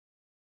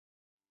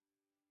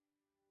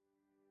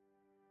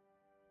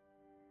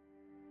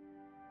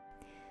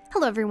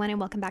Hello, everyone, and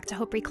welcome back to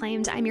Hope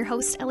Reclaimed. I'm your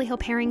host, Ellie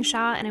Hope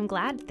Herring-Shaw, and I'm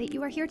glad that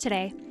you are here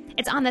today.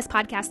 It's on this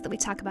podcast that we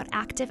talk about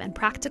active and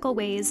practical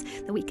ways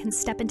that we can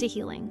step into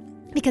healing.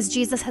 Because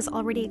Jesus has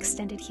already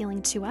extended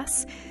healing to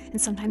us, and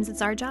sometimes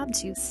it's our job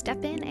to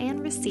step in and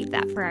receive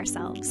that for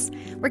ourselves.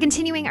 We're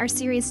continuing our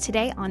series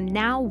today on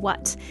Now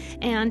What?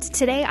 And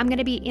today I'm going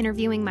to be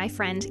interviewing my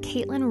friend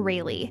Caitlin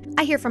Rayleigh.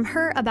 I hear from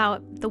her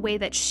about the way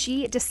that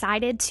she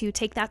decided to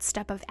take that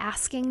step of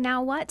asking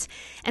now what,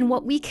 and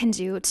what we can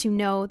do to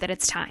know that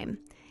it's time.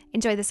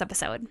 Enjoy this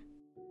episode.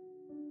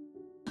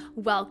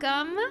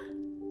 Welcome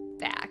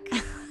back.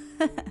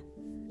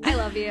 I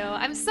love you.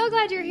 I'm so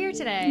glad you're here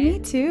today. Me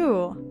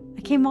too.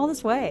 I came all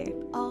this way.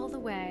 All the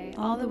way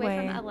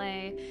from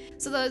LA.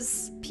 So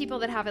those people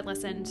that haven't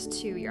listened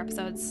to your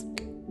episodes,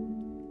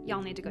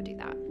 y'all need to go do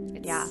that.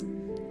 Yeah.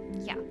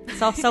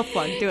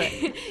 Self-plug. Do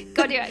it.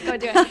 Go do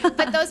it.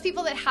 But those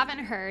people that haven't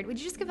heard, would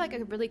you just give like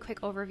a really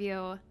quick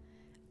overview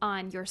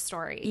on your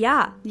story?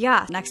 Yeah.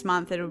 Next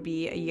month it'll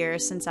be a year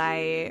since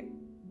I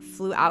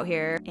flew out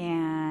here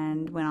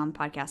and went on the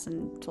podcast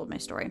and told my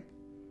story.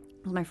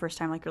 It was my first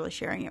time like really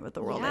sharing it with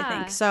the world, I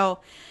think.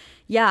 So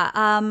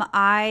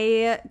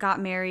I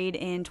got married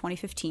in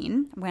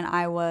 2015 when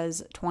I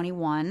was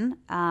 21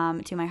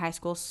 to my high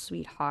school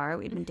sweetheart.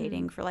 We'd been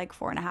dating for like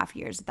 4.5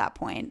 years at that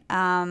point.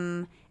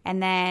 And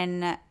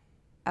then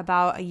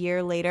about a year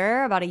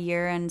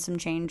and some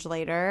change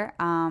later,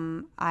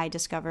 I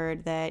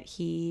discovered that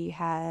he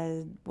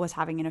was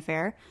having an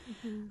affair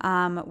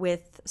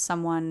with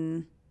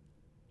someone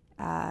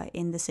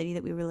in the city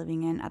that we were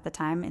living in at the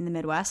time in the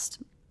Midwest.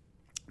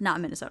 Not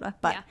in Minnesota,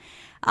 but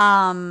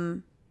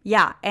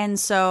and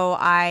so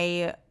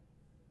I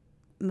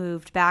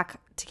moved back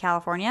to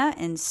California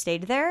and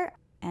stayed there.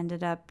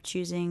 Ended up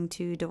choosing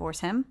to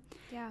divorce him.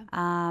 Yeah.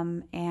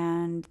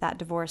 And that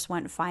divorce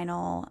went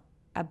final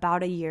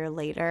about a year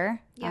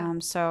later. Yeah.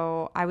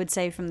 So I would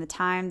say from the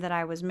time that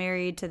I was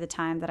married to the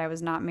time that I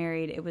was not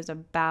married, it was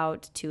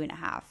about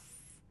 2.5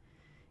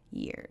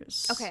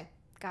 years. Okay,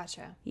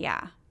 gotcha.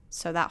 Yeah.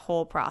 So that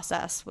whole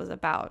process was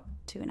about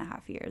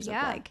 2.5 years of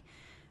like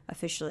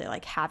officially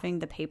like having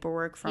the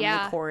paperwork from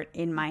the court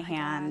in my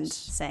hand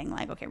saying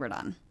like, okay, we're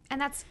done.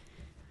 And that's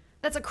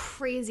a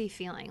crazy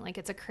feeling. Like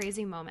it's a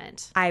crazy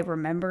moment. I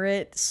remember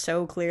it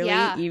so clearly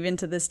even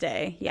to this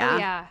day.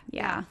 Yeah,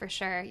 for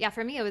sure. Yeah,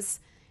 for me it was,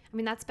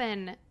 that's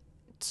been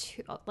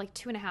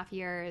 2.5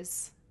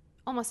 years,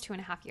 almost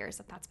 2.5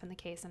 years that's been the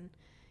case. And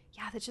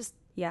that's just,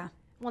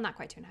 well, not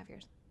quite 2.5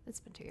 years.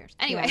 It's been 2 years.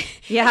 Anyway,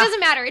 it doesn't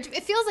matter.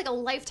 It feels like a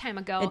lifetime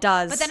ago. It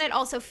does. But then it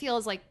also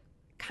feels like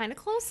kind of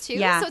close too.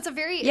 So it's a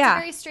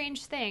very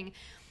strange thing.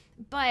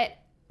 But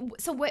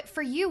so what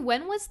for you,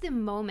 when was the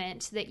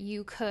moment that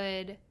you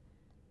could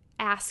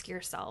ask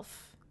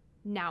yourself,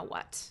 now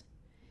what?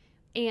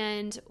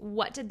 And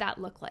what did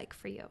that look like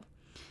for you?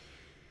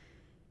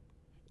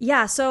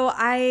 Yeah, so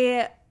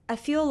I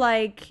feel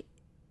like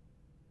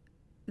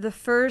the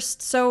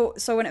first so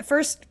when it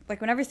first, like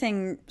when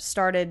everything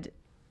started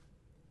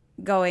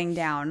going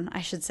down, I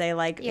should say,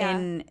 like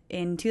in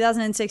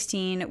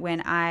 2016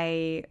 when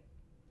I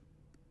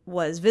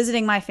was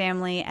visiting my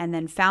family and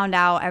then found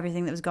out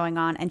everything that was going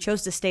on and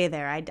chose to stay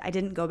there. I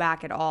didn't go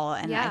back at all,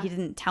 and he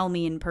didn't tell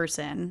me in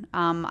person.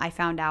 I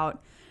found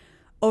out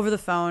over the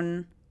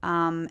phone,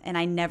 and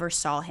I never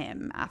saw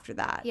him after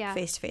that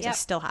face to face. I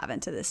still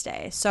haven't to this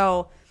day.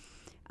 So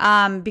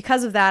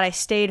because of that, I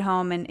stayed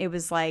home, and it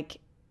was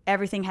like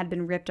everything had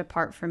been ripped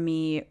apart from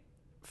me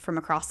from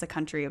across the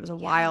country. It was a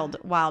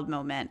wild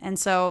moment. And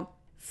so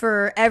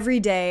for every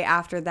day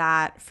after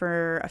that,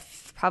 for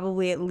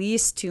probably at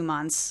least 2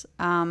 months,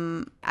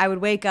 I would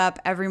wake up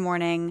every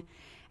morning,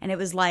 and it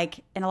was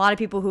like, and a lot of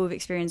people who have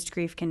experienced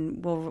grief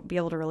will be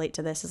able to relate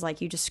to this, is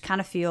like you just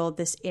kind of feel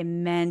this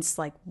immense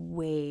like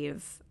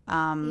wave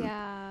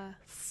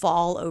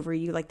fall over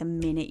you like the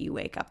minute you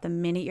wake up, the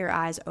minute your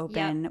eyes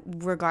open,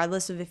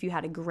 regardless of if you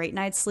had a great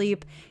night's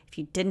sleep, if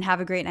you didn't have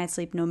a great night's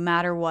sleep, no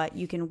matter what,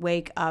 you can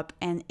wake up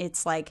and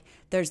it's like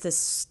there's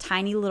this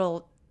tiny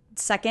little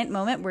second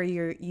moment where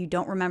you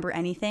don't remember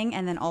anything,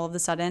 and then all of a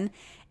sudden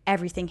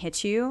everything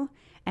hits you,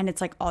 and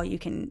it's like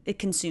it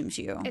consumes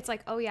you. It's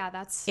like, oh yeah,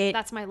 that's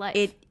my life.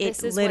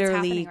 This is literally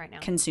what's happening right now.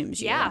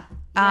 Consumes you.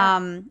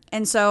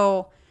 And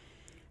so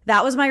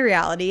that was my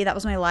reality. That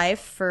was my life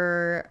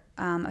for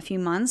a few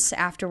months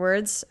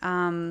afterwards,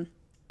 and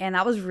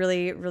that was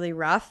really, really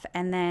rough.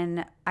 And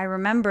then I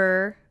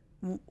remember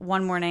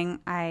one morning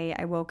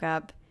I woke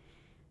up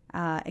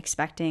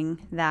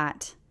expecting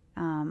that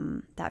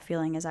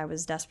feeling, as I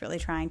was desperately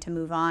trying to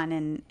move on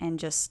and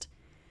just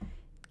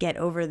get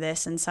over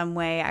this in some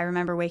way. I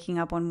remember waking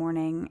up one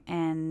morning,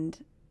 and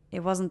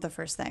it wasn't the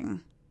first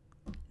thing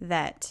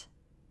that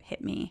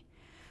hit me.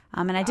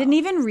 And I didn't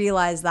even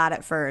realize that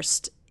at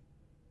first.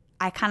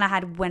 I kind of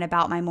had went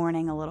about my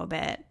morning a little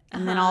bit,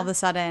 and then all of a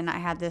sudden I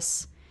had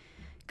this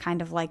kind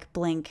of like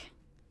blink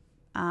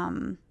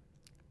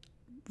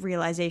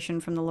realization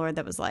from the Lord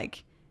that was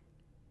like,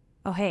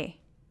 oh,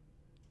 hey,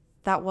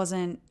 that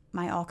wasn't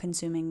my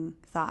all-consuming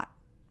thought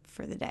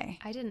for the day.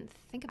 I didn't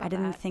think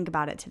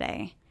about it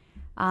today.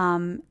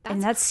 And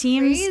that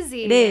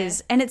crazy. It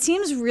is. And it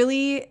seems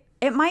really,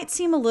 it might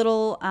seem a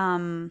little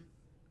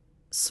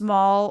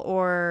small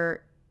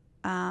or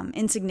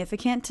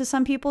insignificant to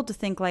some people to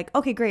think like,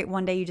 okay, great,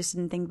 one day you just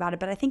didn't think about it.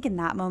 But I think in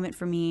that moment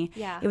for me,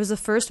 it was the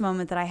first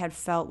moment that I had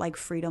felt like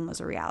freedom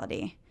was a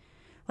reality.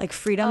 Like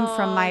freedom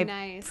from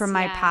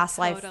my past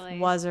life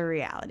was a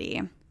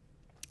reality.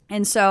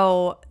 And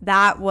so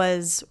that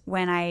was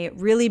when I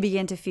really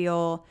began to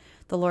feel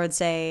the Lord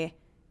say,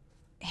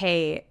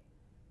 hey,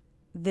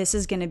 this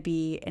is going to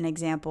be an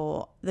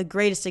example, the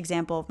greatest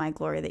example of my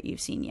glory that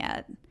you've seen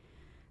yet.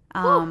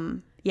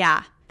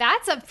 Yeah.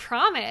 That's a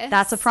promise.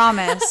 That's a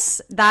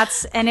promise.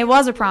 And it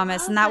was a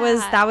promise. And that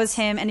was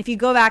him. And if you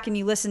go back and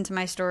you listen to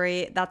my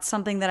story, that's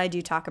something that I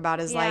do talk about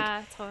is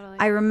totally.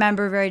 I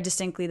remember very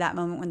distinctly that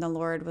moment when the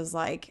Lord was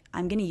like,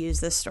 I'm going to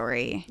use this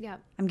story. Yeah.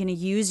 I'm going to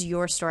use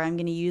your story. I'm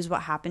going to use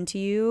what happened to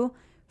you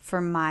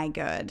for my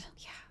good,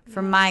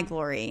 for my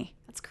glory.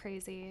 That's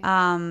crazy.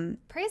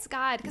 Praise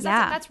God, because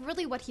that's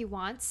really what he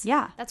wants.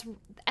 Yeah.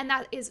 And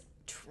that is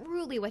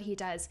truly what he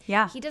does.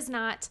 Yeah. He does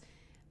not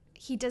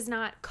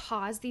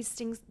cause these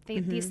things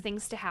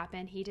to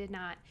happen. He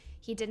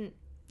didn't,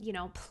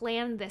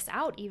 plan this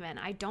out even.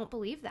 I don't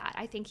believe that.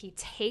 I think he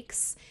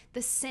takes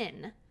the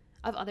sin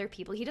of other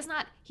people. He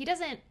doesn't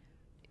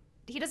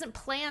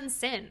plan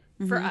sin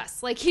for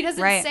us. Like he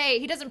doesn't say,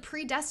 he doesn't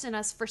predestine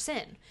us for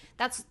sin.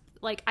 That's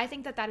like, I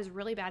think that is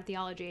really bad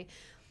theology.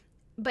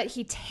 But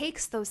he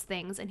takes those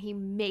things and he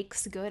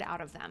makes good out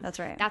of them. That's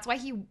right. That's why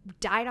he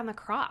died on the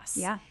cross.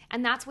 Yeah.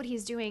 And that's what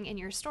he's doing in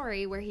your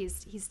story, where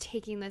he's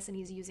taking this and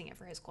he's using it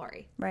for his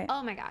glory. Right.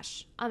 Oh my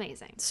gosh.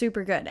 Amazing.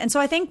 Super good. And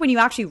so I think when you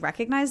actually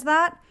recognize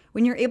that,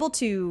 when you're able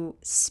to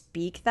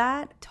speak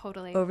that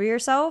totally over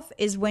yourself,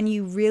 is when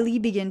you really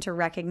begin to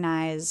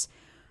recognize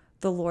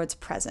the Lord's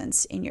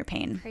presence in your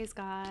pain. Praise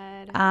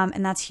God.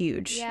 And that's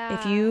huge. Yeah.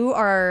 If you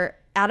are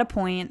at a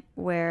point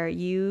where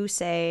you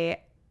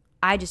say,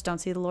 I just don't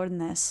see the Lord in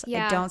this.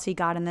 Yeah. I don't see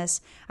God in this.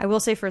 I will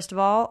say, first of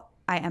all,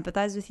 I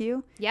empathize with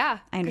you. Yeah.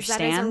 I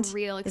understand. That is a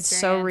real experience. It's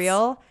so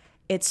real.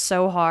 It's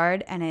so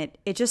hard. And it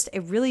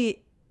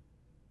really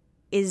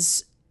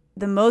is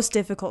the most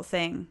difficult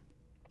thing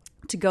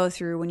to go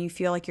through when you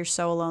feel like you're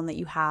so alone that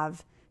you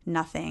have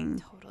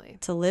nothing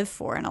to live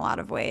for in a lot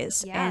of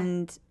ways. Yeah.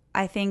 And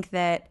I think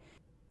that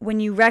when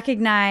you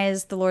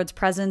recognize the Lord's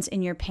presence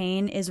in your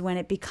pain is when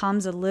it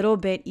becomes a little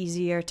bit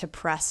easier to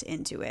press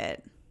into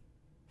it.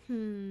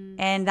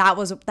 And that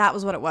was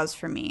what it was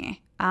for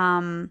me.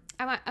 I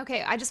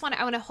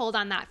want to hold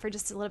on that for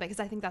just a little bit, because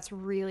I think that's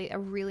really a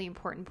really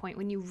important point.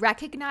 When you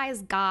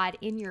recognize God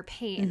in your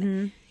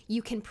pain,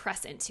 you can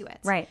press into it.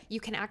 Right. You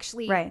can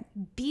actually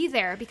be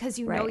there because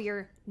you know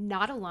you're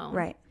not alone.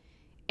 Right.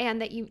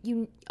 And that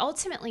you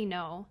ultimately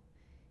know,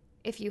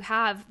 if you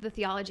have the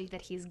theology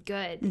that he's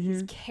good, that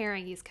he's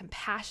caring, he's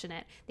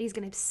compassionate, that he's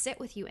going to sit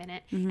with you in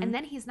it, and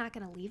then he's not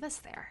going to leave us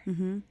there,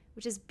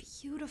 which is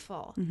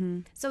beautiful.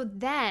 So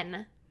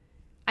then,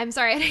 I'm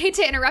sorry, I hate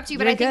to interrupt you,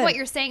 but I think what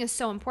you're saying is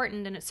so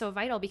important and it's so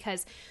vital,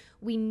 because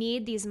we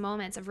need these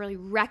moments of really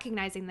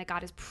recognizing that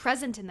God is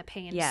present in the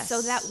pain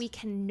so that we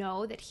can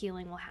know that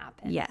healing will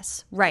happen.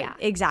 Yes, right,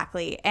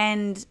 exactly.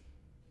 And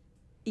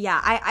yeah,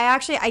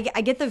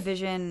 I get the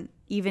vision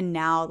even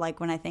now, like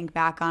when I think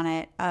back on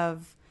it,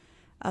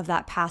 of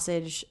that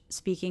passage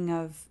speaking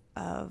of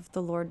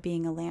the Lord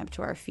being a lamp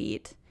to our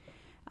feet,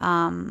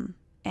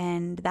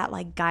 and that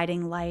like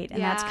guiding light.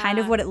 And that's kind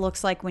of what it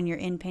looks like when you're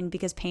in pain,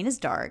 because pain is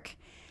dark.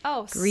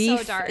 Oh,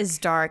 grief so dark. is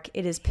dark.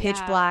 It is pitch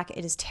black.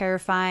 It is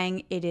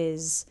terrifying.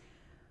 It's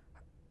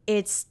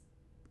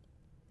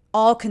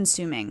all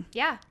consuming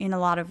in a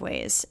lot of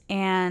ways.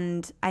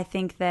 And I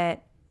think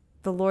that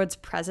the Lord's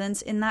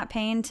presence in that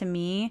pain, to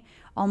me,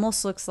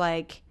 almost looks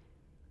like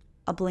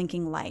a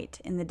blinking light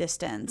in the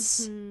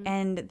distance.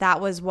 And that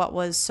was what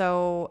was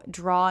so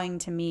drawing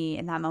to me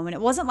in that moment.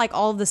 It wasn't like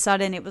all of a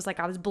sudden it was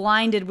like I was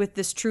blinded with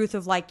this truth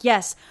of like,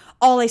 yes,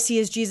 all I see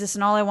is Jesus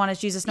and all I want is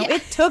Jesus. No,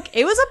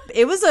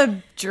 it was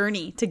a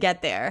journey to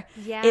get there.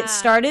 Yeah. It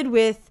started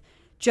with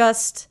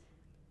just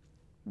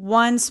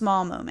one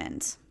small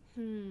moment.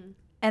 And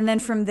then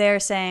from there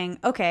saying,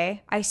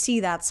 okay, I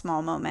see that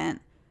small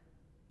moment.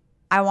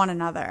 I want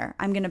another.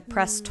 I'm going to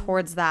press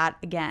towards that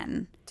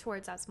again.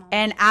 Towards that small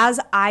And as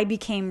I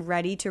became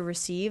ready to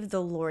receive,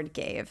 the Lord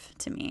gave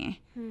to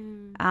me.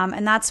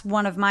 And that's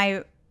one of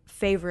my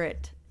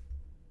favorite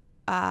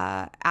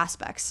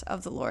aspects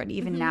of the Lord,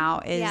 even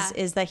now,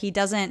 is that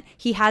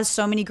he has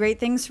so many great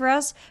things for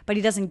us, but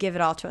he doesn't give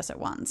it all to us at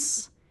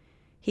once.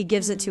 He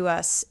gives it to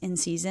us in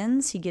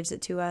seasons. He gives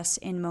it to us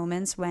in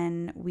moments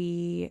when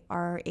we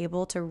are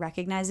able to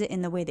recognize it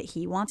in the way that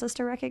he wants us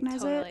to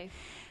recognize it.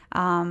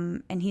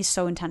 And he's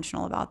so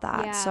intentional about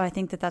that. Yeah. So I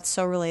think that that's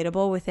so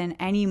relatable within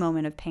any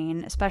moment of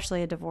pain,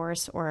 especially a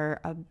divorce or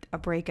a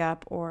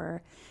breakup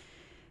or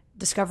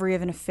discovery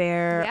of an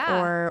affair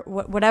or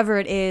whatever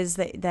it is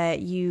that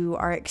you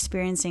are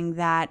experiencing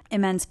that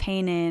immense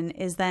pain in,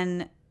 is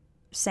then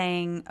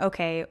saying,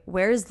 okay,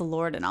 where is the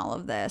Lord in all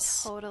of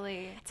this?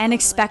 Totally. And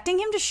expecting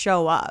him to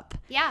show up.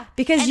 Yeah.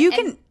 Because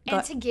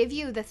And to give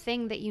you the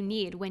thing that you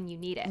need when you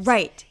need it.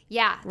 Right.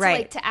 Yeah.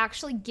 Right. To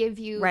actually give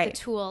you the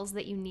tools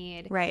that you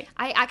need. Right.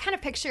 I kind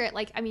of picture it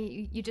like, I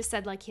mean, you just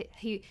said like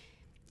he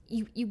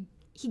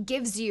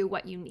gives you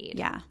what you need.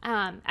 Yeah.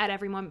 At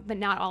every moment, but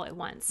not all at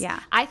once.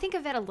 Yeah. I think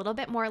of it a little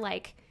bit more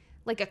like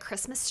a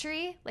Christmas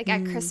tree. Like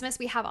at Christmas,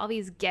 we have all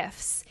these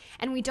gifts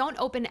and we don't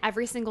open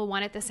every single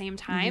one at the same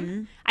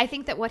time. I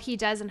think that what he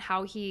does and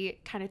how he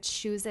kind of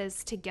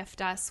chooses to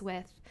gift us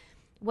with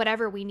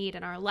whatever we need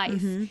in our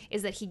life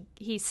is that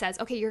he says,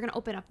 okay, you're going to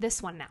open up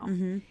this one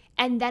now.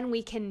 And then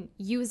we can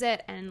use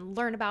it and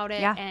learn about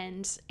it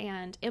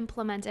and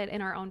implement it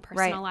in our own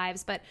personal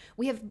lives. But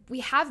we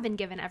have been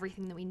given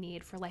everything that we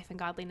need for life and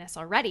godliness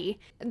already.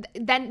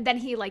 Then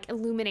he like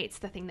illuminates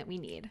the thing that we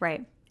need.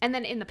 Right. And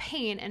then in the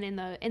pain and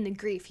in the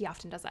grief, he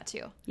often does that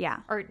too. Yeah.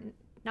 Or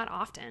not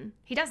often.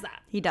 He does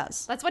that. He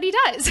does. That's what he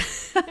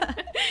does.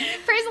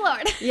 Praise the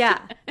Lord. Yeah.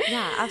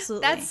 Yeah,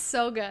 absolutely. That's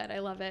so good. I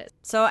love it.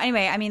 So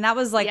anyway, I mean, that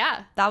was like,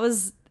 that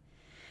was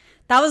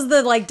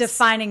the like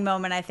defining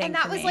moment, I think. And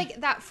that was me.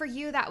 like that for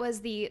you. That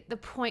was the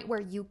point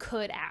where you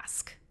could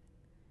ask,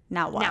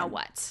 now what? Now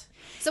what?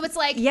 So it's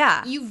like,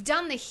 you've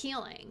done the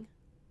healing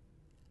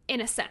in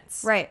a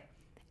sense. Right.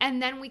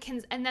 And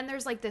then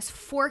there's like this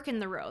fork in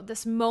the road,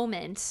 this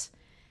moment.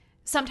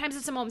 Sometimes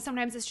it's a moment,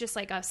 sometimes it's just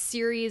like a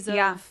series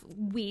of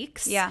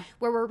weeks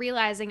where we're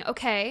realizing,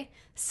 okay,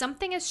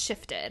 something has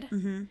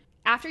shifted.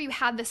 After you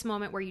had this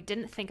moment where you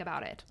didn't think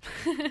about it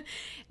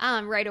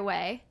right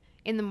away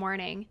in the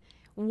morning,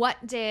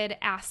 what did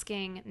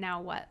asking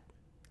now what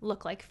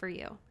look like for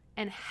you?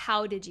 And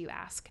how did you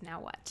ask now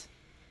what?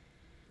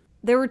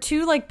 There were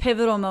two like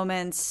pivotal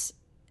moments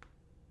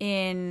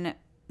in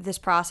this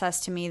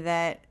process to me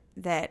that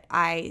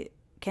I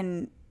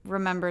can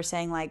remember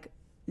saying like,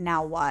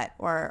 now what?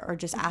 Or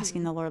just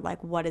asking the Lord,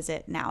 like, what is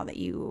it now that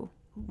you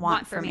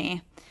want for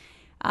me?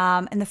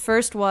 And the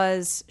first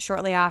was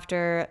shortly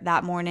after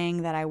that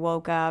morning that I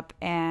woke up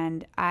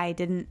and I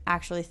didn't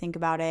actually think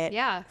about it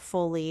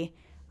fully.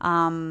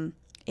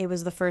 It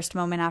was the first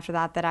moment after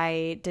that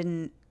I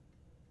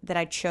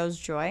chose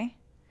joy.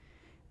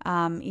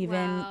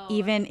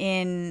 Even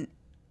in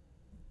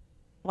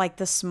like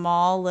the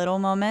small little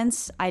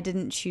moments, I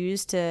didn't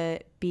choose to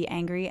be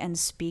angry and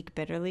speak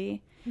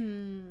bitterly.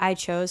 I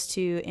chose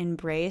to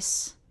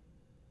embrace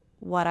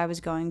what I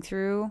was going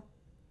through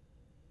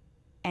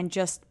and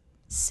just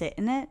sit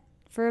in it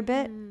for a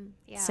bit,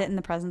 sit in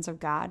the presence of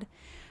God.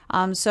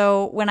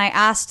 So when I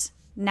asked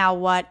now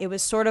what, it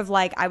was sort of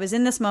like I was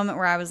in this moment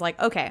where I was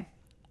like, okay,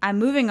 I'm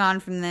moving on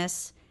from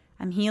this.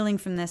 I'm healing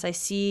from this. I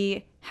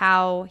see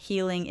how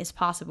healing is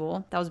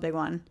possible. That was a big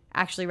one.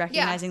 Actually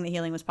recognizing that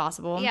healing was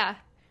possible. Yeah.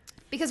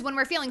 Because when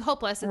we're feeling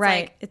hopeless,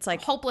 it's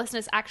like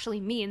hopelessness actually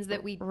means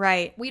that we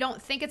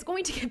don't think it's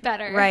going to get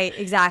better. Right,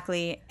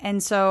 exactly.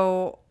 And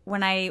so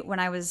when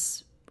I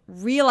was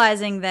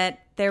realizing that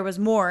there was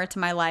more to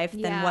my life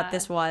than what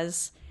this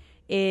was,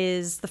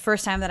 is the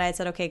first time that I had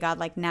said, okay, God,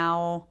 like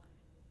now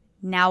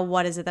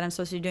what is it that I'm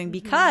supposed to be doing?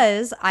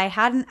 Because I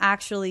hadn't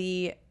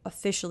actually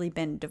officially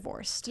been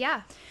divorced.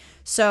 Yeah.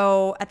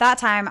 So at that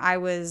time I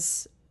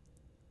was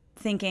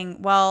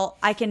thinking, well,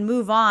 I can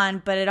move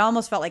on, but it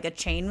almost felt like a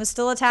chain was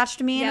still attached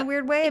to me in a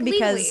weird way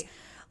because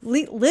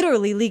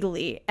literally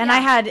legally. And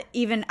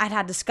I'd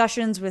had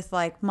discussions with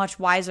like much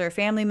wiser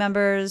family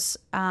members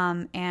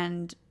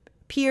and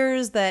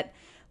peers that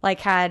like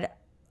had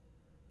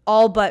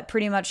all but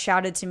pretty much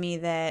shouted to me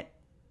that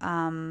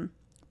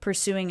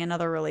pursuing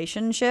another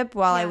relationship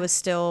while I was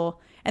still,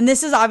 and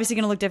this is obviously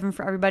going to look different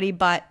for everybody,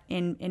 but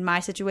in my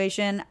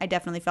situation, I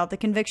definitely felt the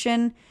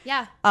conviction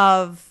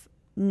of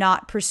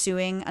not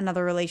pursuing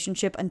another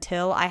relationship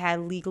until I had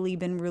legally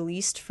been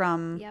released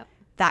from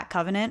that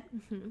covenant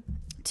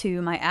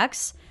to my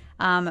ex,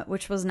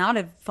 which was not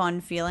a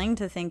fun feeling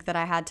to think that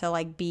I had to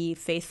like be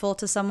faithful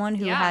to someone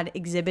who had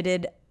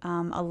exhibited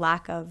a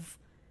lack of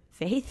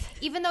faith.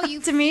 Even though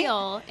you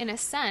feel, in a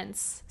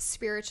sense,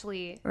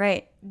 spiritually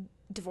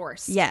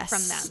divorced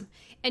from them.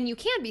 And you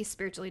can be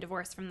spiritually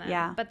divorced from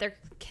them, but there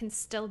can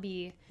still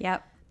be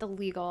the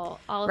legal,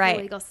 all of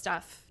the legal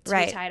stuff to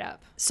be tied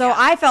up. So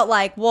I felt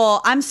like, well,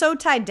 I'm so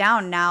tied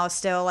down now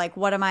still, like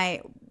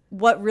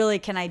what really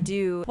can I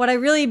do? What I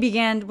really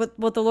began,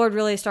 what the Lord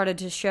really started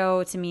to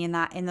show to me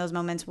in those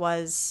moments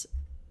was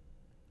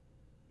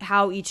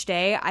how each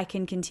day I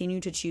can continue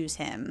to choose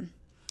Him.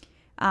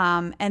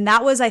 And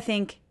that was, I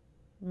think,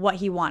 what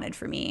He wanted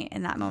for me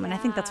in that moment. I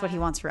think that's what He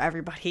wants for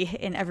everybody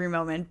in every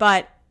moment.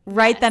 But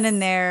then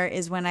and there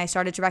is when I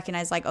started to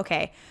recognize, like,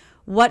 okay,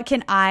 what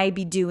can I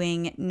be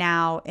doing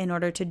now in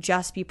order to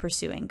just be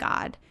pursuing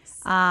God?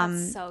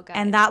 That's so good.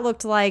 And that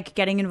looked like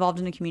getting involved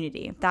in a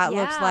community. That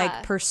looked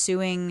like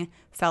pursuing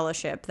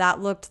fellowship. That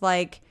looked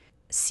like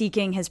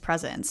seeking His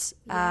presence,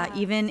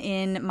 even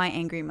in my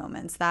angry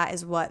moments. That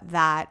is what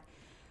that...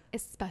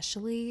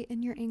 Especially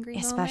in your angry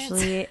moments.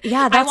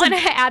 I want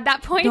to add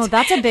that point. No,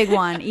 that's a big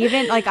one.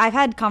 Even, like, I've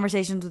had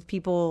conversations with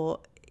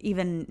people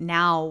even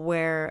now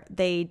where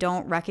they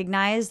don't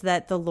recognize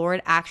that the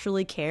Lord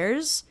actually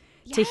cares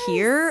to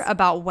hear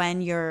about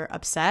when you're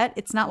upset.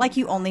 It's not like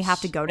you only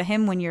have to go to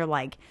him when you're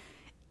like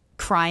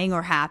crying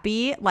or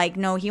happy. Like,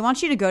 no, he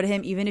wants you to go to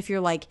him even if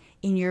you're like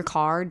in your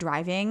car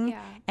driving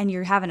and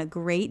you're having a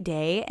great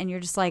day and you're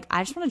just like,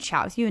 I just want to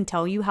chat with you and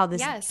tell you how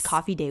this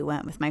coffee date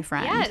went with my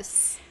friend.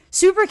 Yes.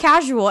 Super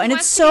casual. And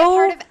it's so to be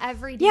a part of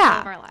every detail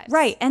of our lives.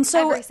 Right. And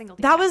so every single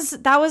detail.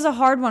 that was a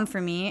hard one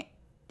for me,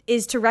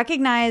 is to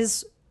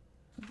recognize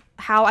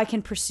how I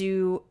can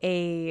pursue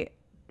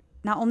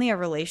not only a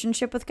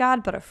relationship with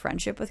God, but a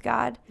friendship with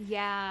God.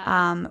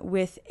 Yeah.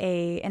 With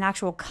an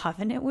actual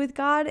covenant with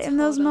God in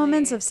those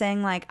moments of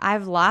saying like,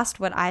 I've lost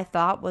what I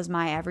thought was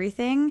my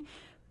everything,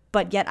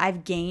 but yet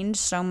I've gained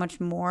so much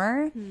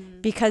more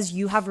because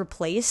you have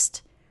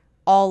replaced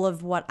all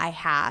of what I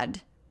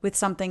had with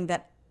something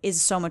that is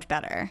so much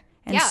better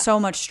and so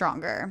much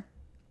stronger.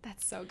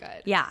 That's so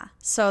good. Yeah.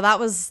 So that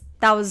was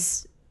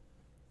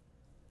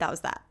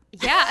that.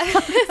 Yeah,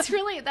 that's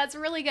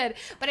really good.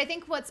 But I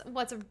think what's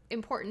an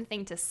important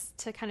thing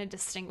to kind of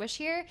distinguish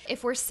here,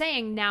 if we're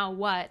saying now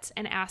what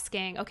and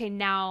asking, okay,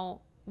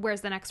 now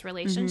where's the next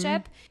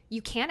relationship?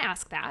 You can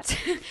ask that.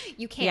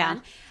 You can. Yeah.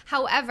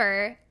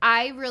 However,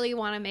 I really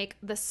want to make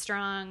the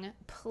strong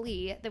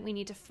plea that we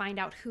need to find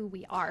out who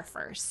we are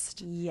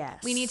first.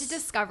 Yes. We need to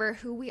discover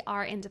who we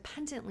are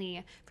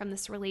independently from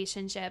this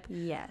relationship.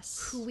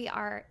 Yes. Who we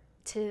are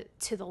to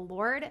the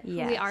Lord,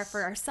 who we are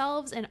for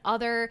ourselves and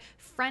other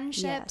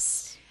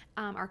friendships,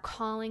 our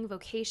calling,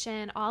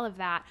 vocation, all of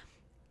that,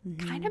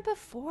 kind of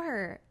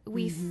before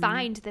we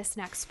find this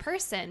next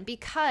person,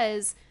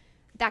 because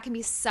that can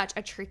be such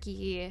a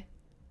tricky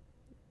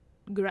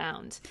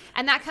ground.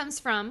 And that comes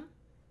from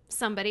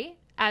somebody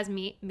as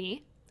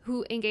me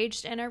who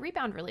engaged in a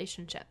rebound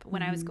relationship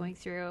when I was going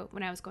through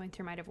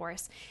my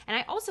divorce. And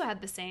I also had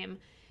the same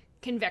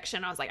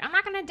conviction. I was like, I'm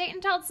not going to date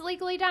until it's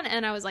legally done.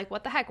 And I was like,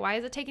 what the heck? Why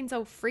is it taking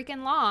so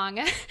freaking long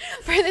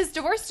for this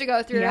divorce to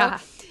go through? Yeah.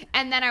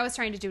 And then I was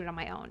trying to do it on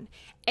my own.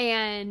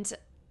 And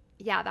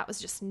yeah, that was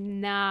just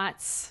not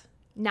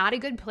a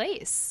good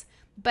place.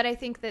 But I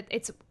think that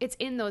it's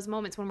in those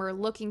moments when we're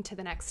looking to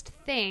the next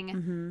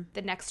thing,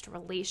 the next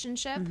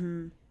relationship,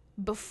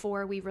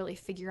 before we really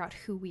figure out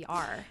who we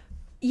are.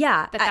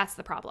 Yeah. That's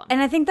the problem.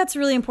 And I think that's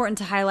really important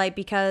to highlight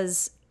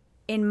because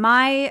in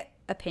my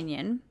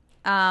opinion,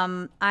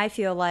 I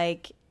feel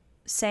like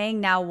saying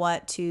now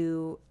what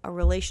to a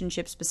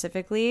relationship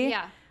specifically,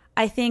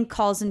 I think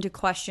calls into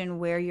question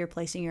where you're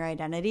placing your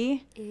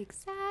identity.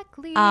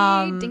 Exactly.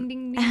 Ding, ding,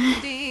 ding,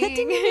 ding. Ding,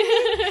 ding,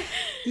 ding.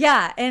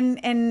 Yeah.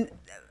 And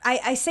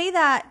I say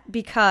that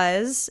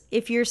because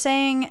if you're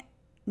saying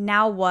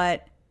now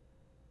what,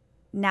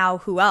 now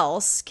who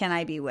else can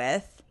I be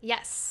with?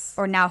 Yes.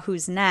 Or now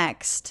who's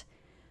next?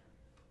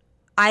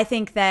 I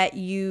think that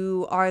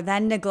you are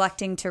then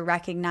neglecting to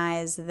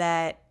recognize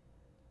that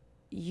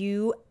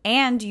you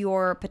and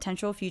your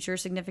potential future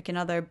significant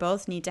other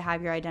both need to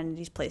have your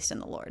identities placed in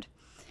the Lord.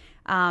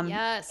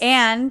 Yes.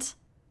 And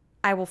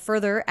I will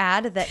further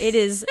add that it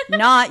is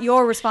not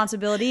your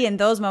responsibility in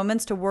those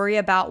moments to worry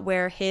about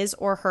where his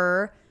or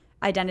her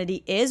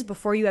identity is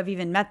before you have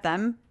even met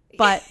them.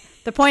 But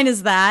the point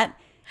is that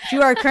if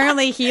you are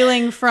currently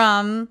healing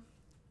from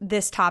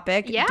this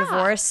topic,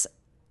 divorce,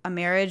 a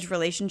marriage,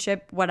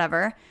 relationship,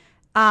 whatever,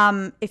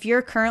 if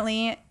you're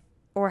currently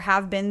or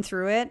have been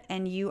through it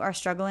and you are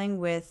struggling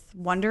with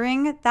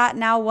wondering that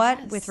now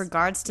what with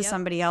regards to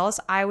somebody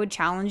else, I would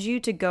challenge you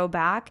to go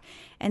back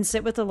and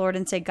sit with the Lord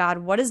and say, God,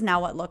 what does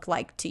now what look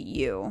like to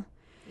you?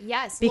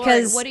 Yes,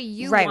 because Lord, what do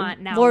you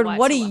want now? Lord,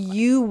 what do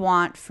you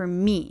want for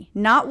me?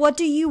 Not what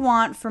do you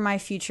want for my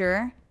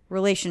future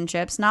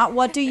relationships, not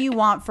what do you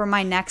want for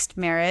my next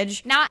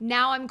marriage. Not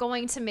now I'm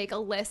going to make a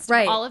list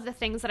of all of the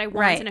things that I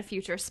want in a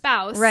future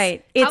spouse.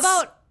 Right. How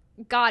about,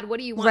 God, what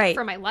do you want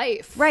for my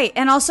life? Right.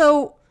 And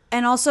also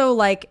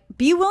like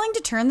be willing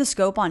to turn the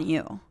scope on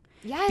you.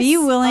 Yes. Be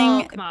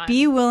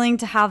willing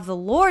to have the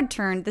Lord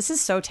turn. This is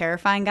so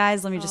terrifying,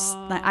 guys. Let me just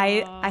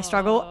I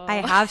struggle. I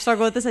have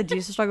struggled with this. I do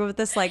struggle with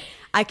this. Like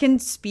I can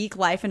speak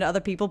life into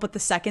other people, but the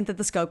second that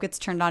the scope gets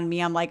turned on me,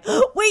 I'm like,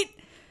 oh,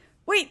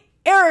 wait,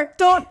 error.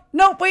 I'm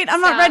not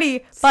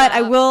ready. But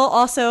I will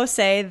also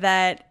say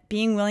that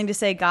being willing to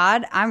say,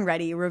 God, I'm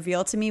ready.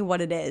 Reveal to me what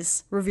it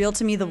is. Reveal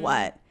to me the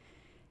what.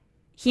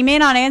 He may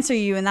not answer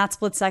you in that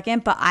split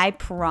second, but I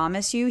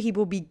promise you he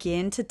will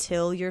begin to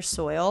till your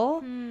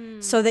soil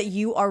so that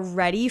you are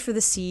ready for the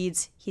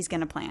seeds he's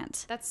going to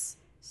plant. That's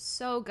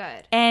so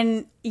good.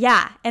 And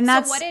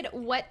that's...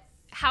 So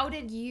how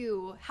did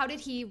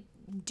he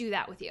do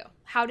that with you?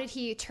 How did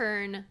he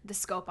turn the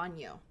scope on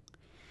you?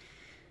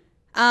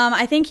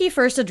 I think he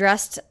first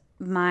addressed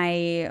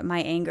my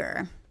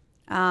anger.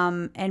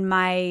 And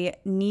my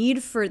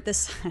need for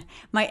this,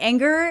 my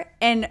anger,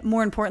 and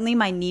more importantly,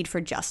 my need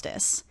for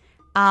justice.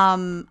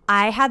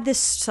 I had this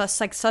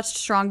such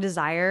strong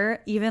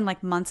desire, even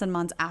like months and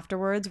months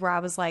afterwards, where I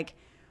was like,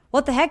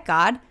 what the heck,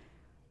 God?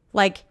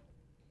 Like,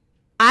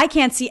 I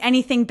can't see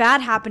anything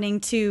bad happening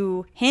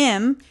to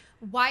him.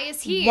 Why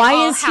is he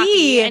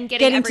happy and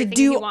getting to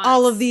do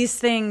all of these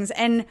things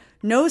and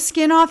no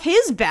skin off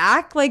his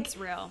back? Like, it's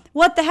real.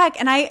 What the heck?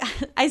 And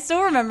I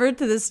still remember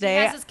to this day.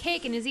 He has his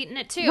cake and is eating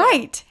it too.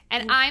 Right.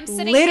 And I'm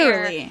sitting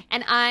here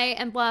and I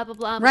am blah, blah,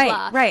 blah,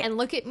 blah, blah. And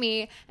look at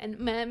me. And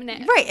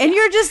right. And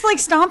you're just like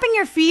stomping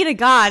your feet at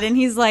God. And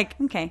he's like,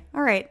 okay,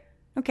 all right.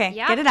 Okay.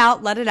 Yeah. Get it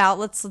out. Let it out.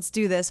 Let's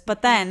do this.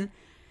 But then,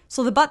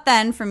 so the but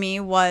then for me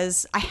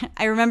was,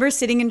 I remember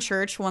sitting in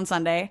church one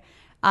Sunday,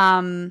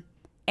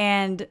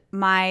 and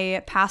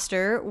my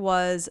pastor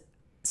was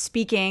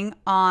speaking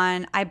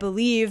on, I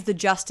believe, the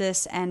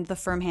justice and the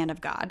firm hand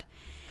of God.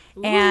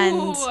 And it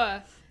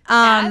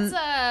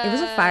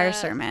was a fire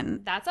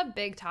sermon. That's a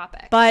big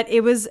topic. But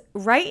it was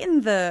right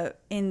in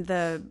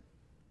the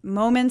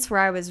moments where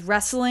I was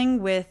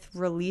wrestling with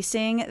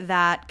releasing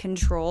that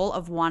control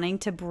of wanting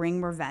to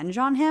bring revenge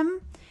on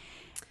him.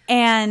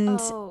 And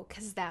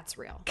because that's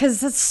real.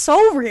 Because it's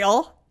so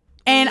real.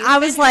 And I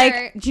was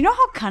like, do you know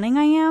how cunning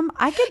I am?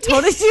 I could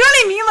totally, do you know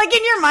what I mean? Like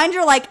in your mind,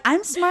 you're like,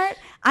 I'm smart.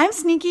 I'm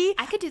sneaky.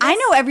 I could do this. I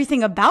know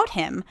everything about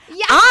him.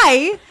 Yeah.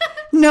 I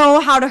know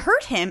how to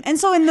hurt him. And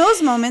so in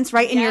those moments,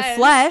 right, in your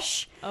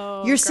flesh,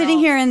 you're sitting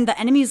here and the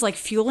enemy's like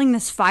fueling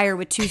this fire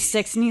with 2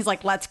 sticks. And he's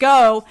like, let's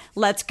go,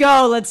 let's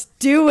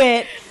do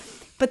it.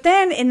 But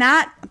then in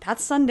that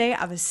Sunday,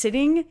 I was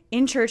sitting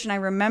in church and I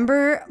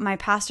remember my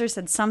pastor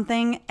said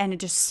something and it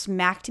just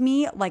smacked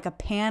me like a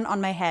pan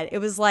on my head. It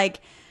was like,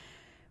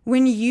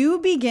 when you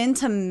begin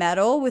to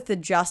meddle with the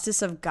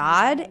justice of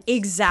God,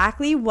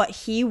 exactly what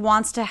he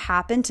wants to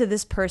happen to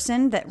this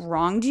person that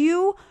wronged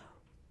you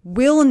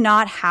will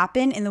not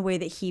happen in the way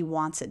that he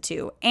wants it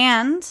to.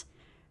 And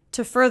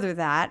to further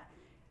that,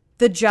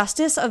 the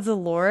justice of the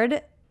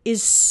Lord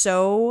is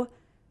so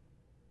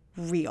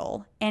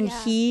real. And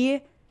he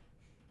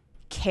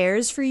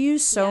cares for you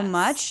so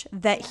much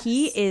that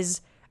he is,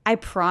 I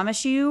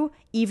promise you,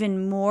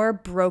 even more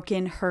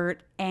broken,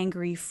 hurt,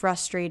 angry,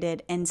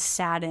 frustrated, and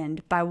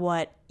saddened by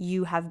what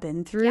you have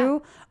been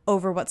through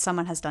over what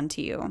someone has done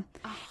to you.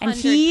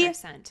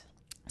 100%. And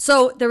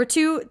so there were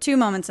two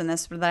moments in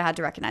this that I had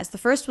to recognize. The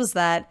first was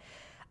that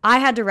I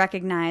had to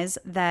recognize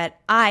that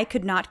I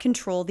could not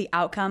control the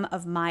outcome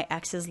of my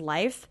ex's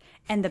life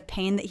and the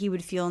pain that he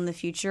would feel in the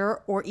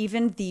future, or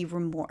even the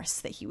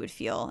remorse that he would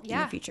feel in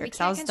the future.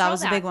 Because that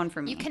was a big one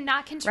for me. You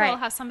cannot control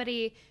how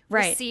somebody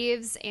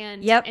receives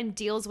and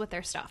deals with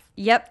their stuff.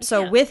 Yep.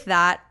 So with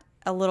that,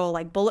 a little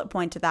like bullet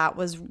point to that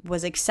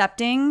was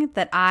accepting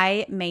that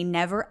I may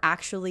never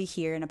actually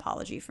hear an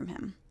apology from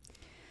him.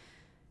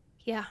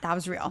 Yeah. That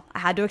was real. I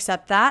had to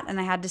accept that, and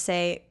I had to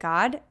say,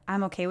 God,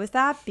 I'm okay with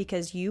that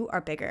because you are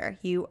bigger,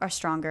 you are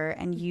stronger,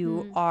 and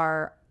you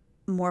are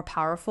more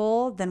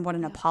powerful than what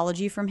an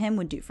apology from him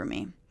would do for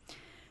me.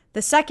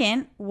 The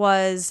second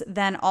was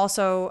then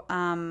also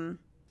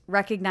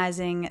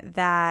recognizing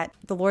that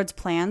the Lord's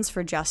plans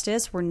for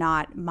justice were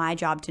not my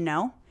job to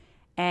know.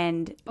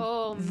 And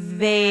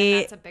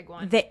that's a big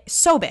one.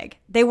 So big.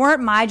 They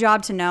weren't my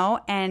job to know,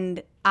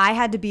 and I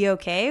had to be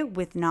okay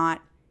with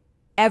not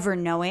ever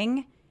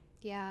knowing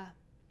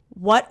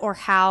what or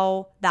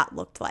how that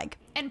looked like.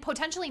 And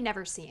potentially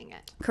never seeing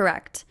it.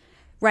 Correct.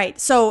 Right.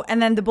 So,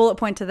 and then the bullet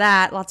point to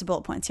that, lots of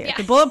bullet points here. Yeah.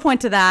 The bullet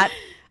point to that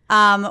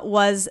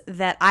was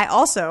that I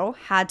also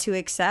had to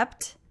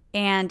accept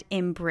and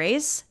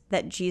embrace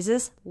that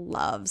Jesus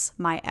loves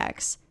my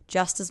ex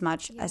just as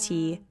much as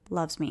he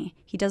loves me.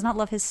 He does not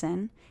love his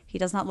sin. He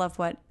does not love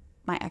what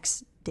my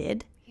ex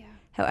did. Yeah.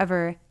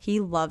 However, he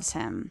loves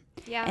him.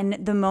 Yeah.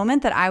 And the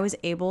moment that I was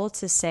able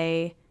to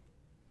say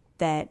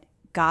that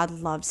God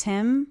loves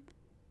him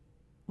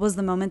was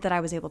the moment that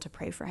I was able to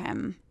pray for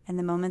him. And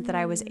the moment that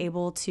I was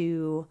able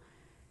to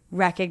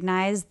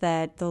recognize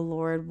that the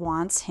Lord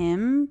wants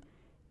him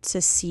to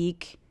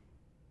seek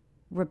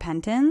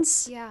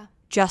repentance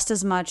just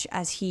as much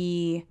as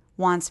he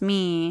wants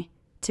me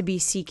to be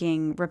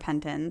seeking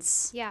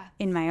repentance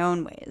in my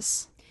own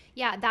ways.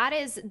 Yeah,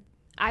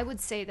 I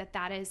would say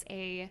that is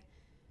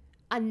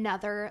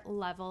another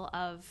level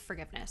of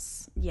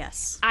forgiveness.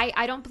 Yes.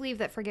 I don't believe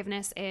that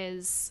forgiveness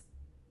is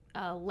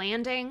a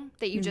landing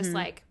that you just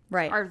like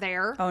are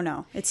there. Oh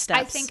no, it's steps.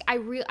 I think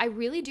I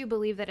really do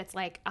believe that it's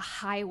like a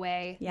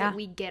highway that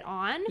we get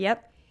on.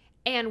 Yep.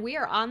 And we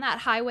are on that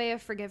highway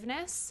of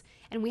forgiveness,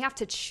 and we have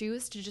to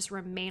choose to just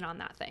remain on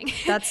that thing.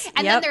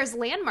 Then there's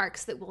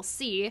landmarks that we'll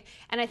see,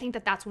 and I think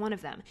that that's one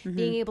of them.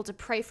 Being able to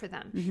pray for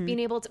them, being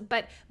able to,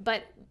 but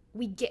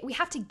we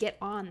have to get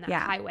on that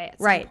highway at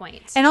some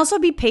point, and also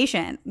be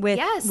patient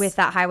with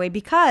that highway,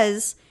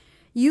 because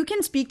you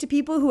can speak to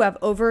people who have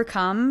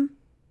overcome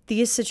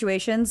these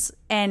situations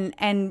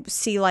and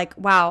see like,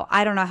 wow,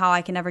 I don't know how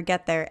I can ever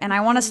get there. And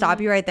I want to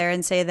stop you right there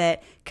and say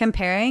that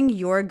comparing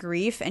your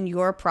grief and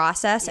your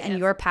process and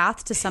your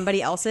path to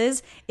somebody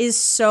else's is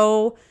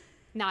so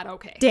not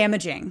okay.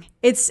 Damaging.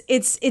 It's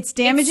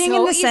damaging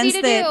in the sense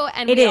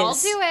that we all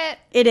do it.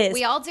 It is.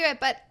 We all do it,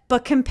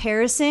 but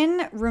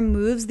comparison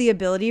removes the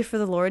ability for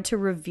the Lord to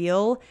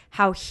reveal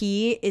how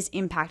he is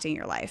impacting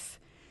your life.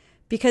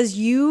 because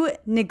you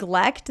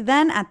neglect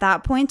then at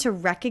that point to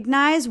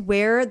recognize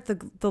where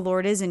the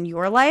Lord is in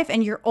your life,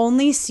 and you're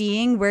only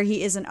seeing where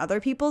he is in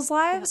other people's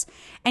lives. Yep.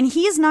 And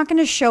he's not going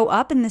to show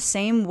up in the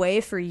same way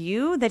for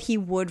you that he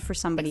would for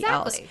somebody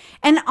else.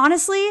 And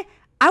honestly,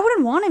 I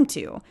wouldn't want him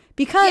to,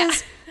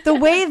 because the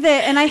way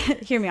that, and I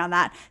hear me on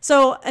that.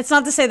 So it's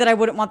not to say that I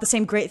wouldn't want the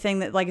same great thing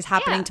that like is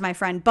happening to my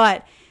friend,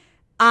 but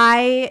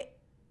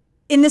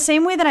in the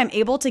same way that I'm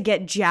able to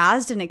get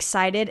jazzed and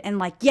excited and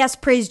like, yes,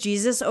 praise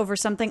Jesus over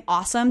something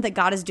awesome that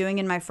God is doing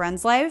in my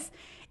friend's life,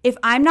 if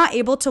I'm not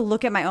able to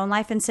look at my own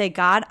life and say,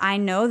 God, I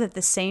know that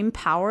the same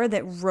power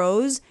that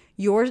rose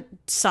your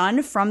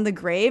son from the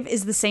grave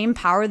is the same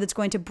power that's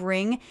going to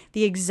bring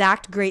the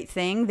exact great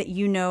thing that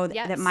you know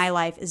that my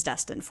life is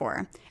destined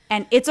for.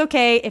 And it's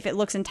okay if it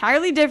looks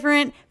entirely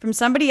different from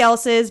somebody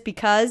else's,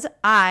 because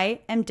I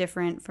am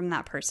different from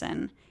that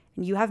person.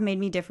 And you have made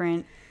me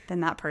different than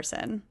that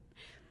person.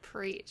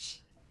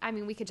 Preach. I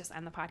mean, we could just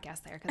end the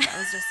podcast there because that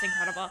was just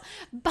incredible.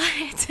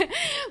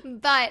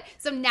 But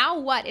so now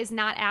what is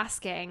not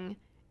asking,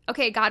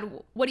 okay,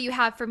 God, what do you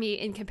have for me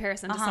in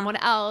comparison to someone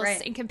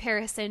else, in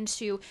comparison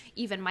to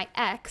even my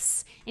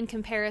ex, in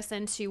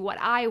comparison to what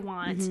I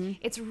want?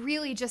 It's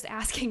really just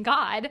asking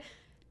God,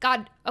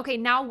 okay,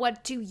 now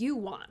what do you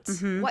want?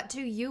 What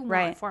do you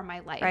want for my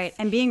life? Right.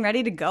 And being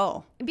ready to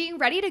go. Being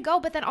ready to go,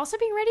 but then also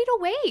being ready to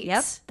wait.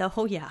 Yep.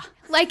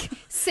 Like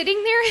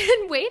sitting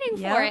there and waiting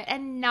for it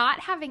and not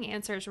having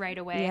answers right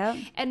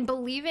away and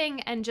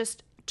believing and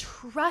just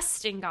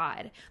trusting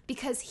God,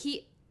 because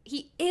he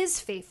is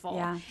faithful.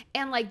 Yeah.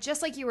 And like,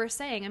 just like you were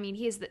saying, I mean,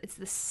 it's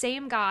the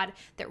same God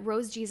that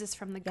rose Jesus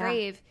from the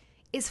grave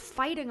is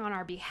fighting on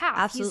our behalf.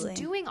 Absolutely. He's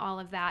doing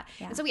all of that.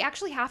 Yeah. And so we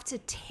actually have to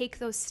take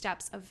those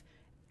steps of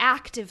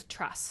active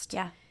trust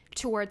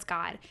towards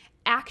God.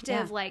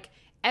 Active, like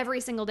every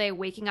single day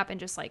waking up and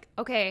just like,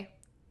 okay,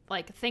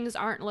 like things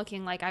aren't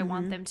looking like I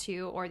want them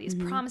to, or these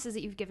promises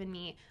that you've given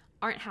me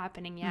aren't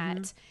happening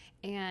yet.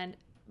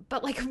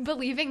 But like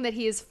believing that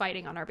he is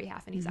fighting on our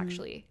behalf and he's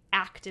actually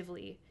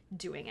actively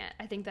doing it.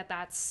 I think that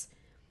that's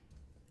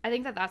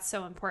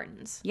so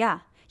important. Yeah,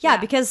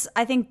 because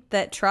I think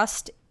that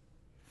trust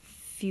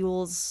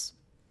fuels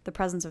the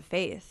presence of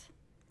faith.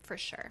 For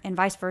sure. And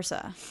vice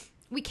versa.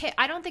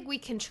 I don't think we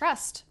can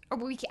trust, or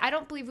I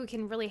don't believe we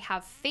can really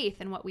have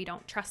faith in what we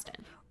don't trust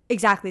in.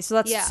 Exactly.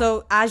 So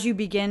so as you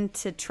begin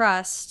to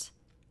trust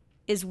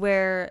is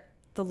where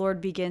the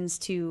Lord begins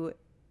to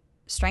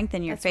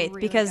strengthen your faith,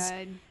 really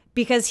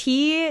because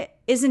he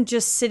isn't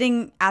just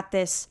sitting at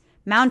this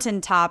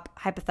mountaintop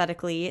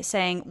hypothetically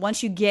saying,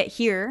 once you get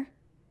here,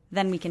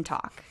 then we can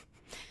talk.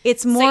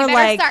 It's more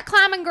like, start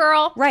climbing,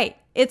 girl. Right.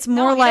 It's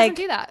more like,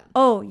 doesn't do that.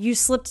 Oh, you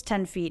slipped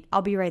 10 feet.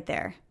 I'll be right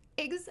there.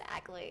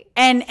 Exactly.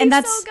 And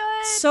that's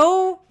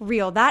so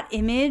real. That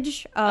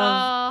image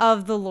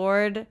of the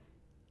Lord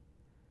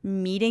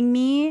meeting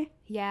me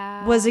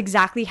was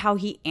exactly how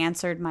he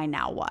answered my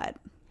now what.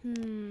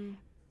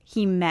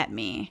 He met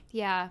me.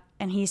 Yeah.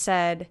 And he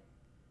said,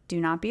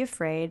 do not be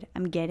afraid.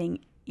 I'm getting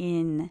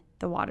in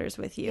the waters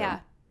with you. Yeah.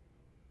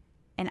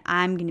 And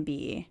I'm going to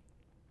be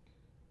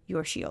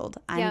your shield.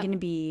 I'm going to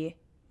be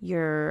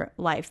your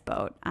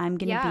lifeboat. I'm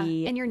going to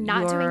be and you're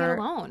not doing it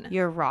alone.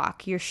 Your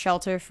rock, your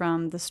shelter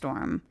from the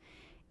storm.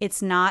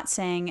 It's not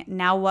saying,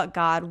 now what,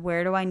 God?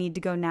 Where do I need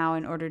to go now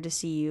in order to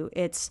see you?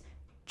 It's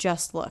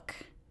just look.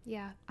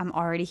 Yeah. I'm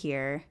already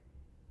here.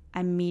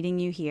 I'm meeting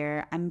you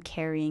here. I'm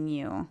carrying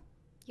you.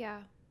 Yeah.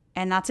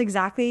 And that's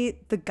exactly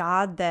the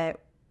God that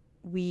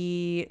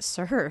we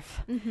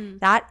serve.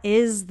 That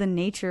is the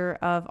nature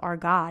of our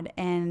God.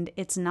 And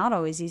it's not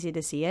always easy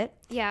to see it.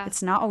 Yeah.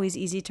 It's not always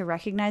easy to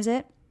recognize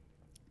it.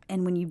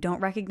 And when you don't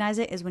recognize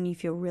it is when you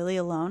feel really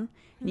alone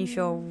and you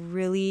feel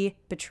really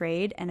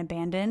betrayed and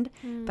abandoned.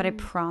 But I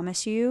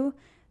promise you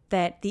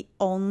that the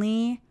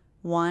only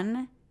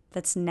one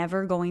that's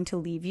never going to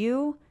leave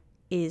you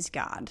is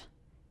God.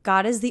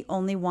 God is the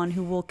only one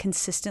who will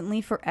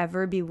consistently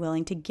forever be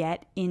willing to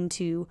get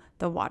into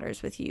the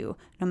waters with you,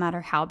 no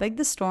matter how big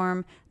the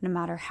storm, no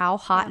matter how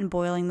hot and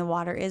boiling the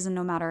water is, and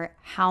no matter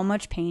how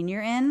much pain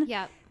you're in.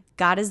 Yep.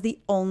 God is the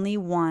only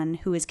one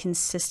who is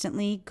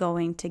consistently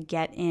going to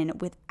get in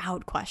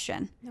without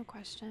question. No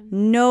question.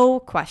 No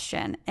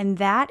question. And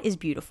that is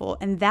beautiful.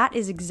 And that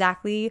is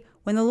exactly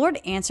when the Lord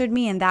answered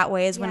me in that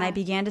way is when I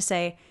began to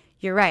say,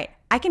 you're right.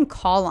 I can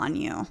call on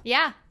you.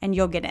 Yeah. And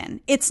you'll get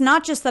in. It's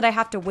not just that I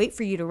have to wait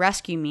for you to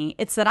rescue me.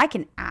 It's that I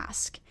can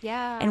ask.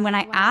 Yeah. And when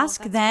I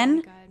ask,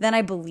 then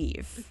I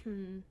believe.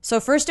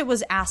 So first it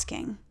was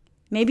asking.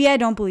 Maybe I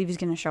don't believe he's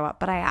going to show up,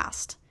 but I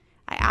asked.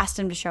 I asked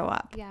him to show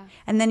up. Yeah.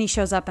 And then he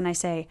shows up and I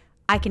say,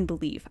 I can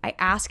believe. I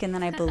ask and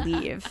then I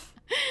believe.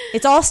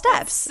 It's all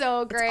steps.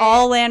 So great. It's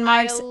all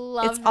landmarks.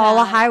 It's all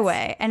a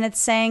highway. And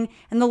it's saying,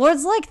 and the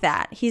Lord's like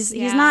that. He's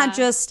not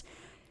just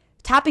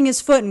tapping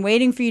his foot and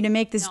waiting for you to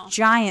make this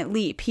giant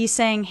leap. He's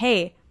saying,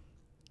 hey,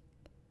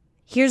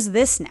 here's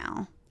this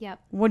now. Yep.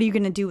 What are you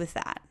going to do with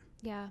that?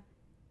 Yeah.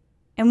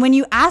 And when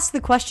you ask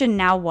the question,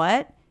 now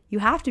what? You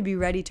have to be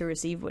ready to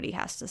receive what he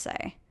has to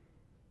say.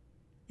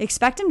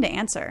 Expect him to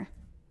answer.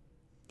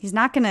 He's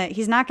not gonna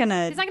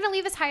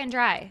leave us high and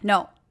dry.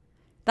 No.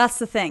 That's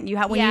the thing.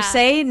 When Yeah. you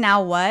say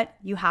now what,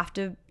 you have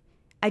to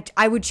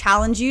I would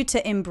challenge you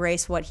to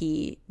embrace what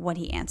he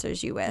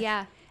answers you with.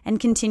 Yeah. And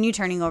continue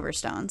turning over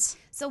stones.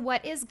 So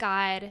what is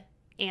God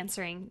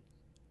answering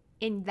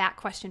in that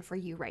question for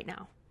you right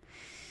now?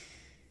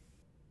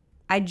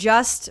 I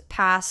just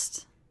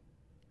passed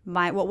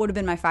what would have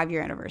been my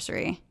 5-year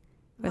anniversary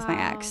with my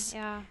ex.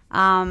 Yeah.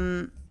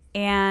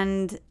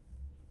 And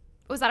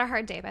was that a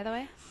hard day, by the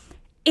way?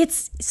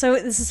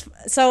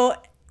 So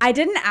I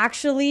didn't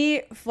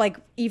actually like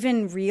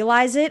even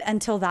realize it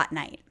until that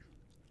night.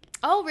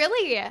 Oh,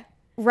 really?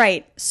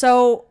 Right.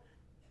 So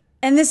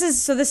I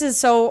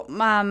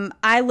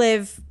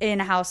live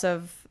in a house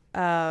of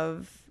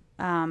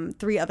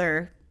 3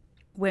 other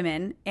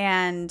women,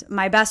 and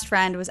my best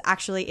friend was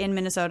actually in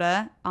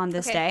Minnesota on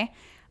this day.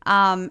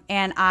 And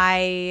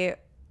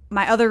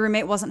my other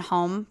roommate wasn't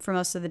home for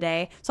most of the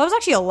day. So I was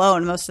actually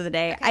alone most of the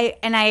day. Okay.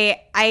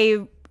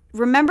 I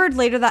remembered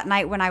later that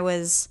night when I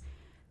was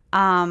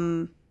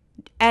I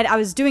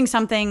was doing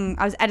something,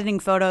 I was editing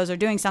photos or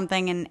doing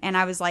something, and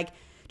I was like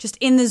just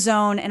in the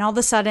zone, and all of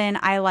a sudden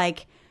I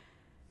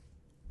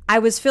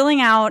was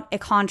filling out a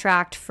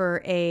contract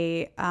for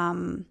a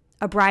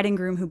bride and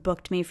groom who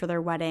booked me for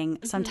their wedding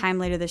sometime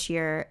later this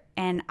year,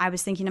 and I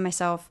was thinking to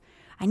myself,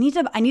 I need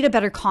a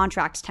better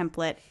contract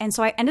template. And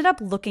so I ended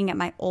up looking at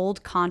my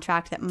old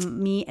contract that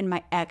me and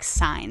my ex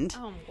signed.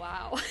 Oh,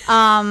 wow.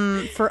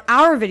 For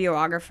our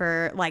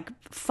videographer like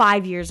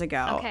 5 years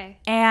ago. Okay.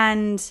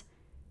 And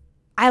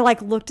I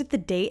like looked at the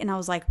date and I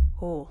was like,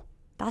 oh,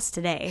 that's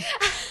today.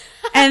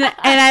 and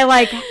I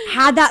like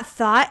had that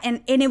thought,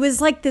 and it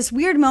was like this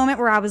weird moment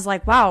where I was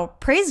like, wow,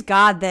 praise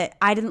God that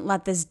I didn't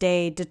let this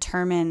day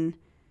determine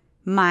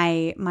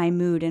my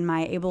mood and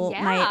my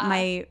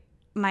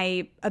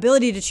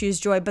ability to choose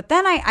joy. But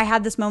then I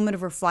had this moment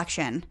of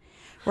reflection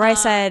where I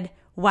said,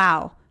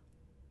 wow,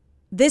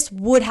 this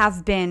would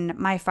have been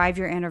my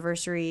 5-year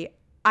anniversary.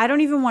 I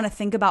don't even want to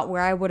think about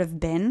where I would have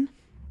been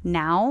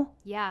now.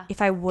 Yeah.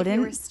 If I wouldn't.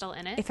 If you were still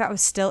in it. If I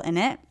was still in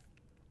it.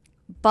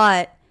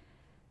 But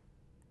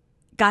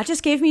God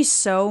just gave me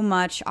so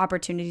much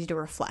opportunity to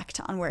reflect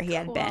on where he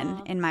had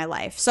been in my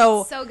life.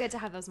 So good to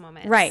have those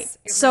moments. Right.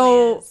 It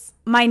So really is.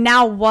 My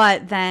now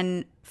what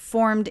then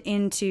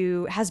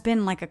has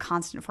been like a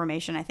constant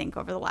formation, I think,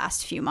 over the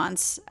last few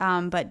months.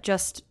 But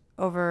just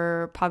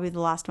over probably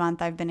the last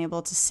month, I've been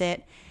able to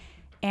sit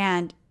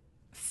and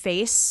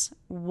face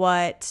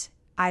what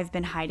I've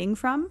been hiding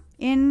from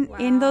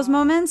in those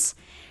moments.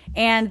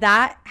 And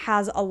that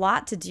has a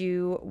lot to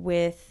do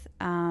with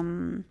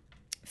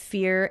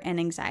fear and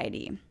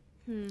anxiety.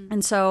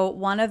 And so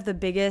one of the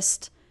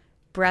biggest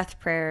breath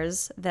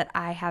prayers that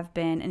I have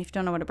been, and if you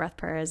don't know what a breath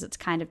prayer is, it's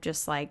kind of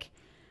just like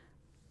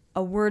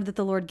a word that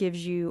the Lord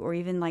gives you, or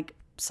even like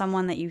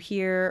someone that you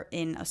hear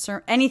in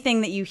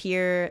anything that you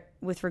hear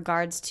with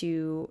regards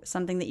to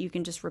something that you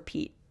can just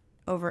repeat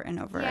over and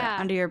over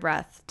under your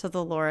breath to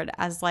the Lord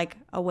as like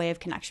a way of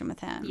connection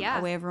with him,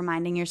 a way of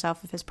reminding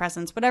yourself of his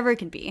presence, whatever it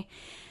can be.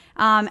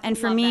 And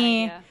for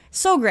me,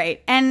 so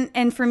great.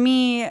 And for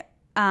me,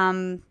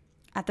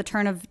 at the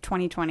turn of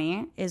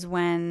 2020 is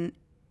when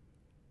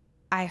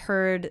I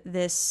heard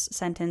this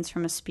sentence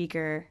from a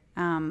speaker,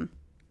 an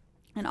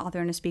author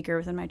and a speaker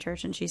within my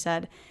church, and she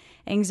said,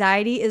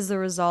 anxiety is the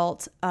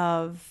result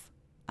of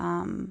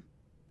not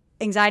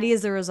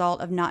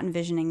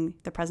envisioning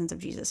the presence of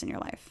Jesus in your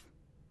life.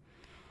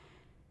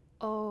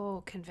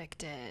 Oh,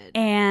 convicted.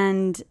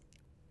 And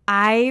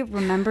I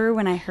remember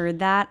when I heard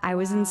that, I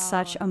was in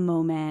such a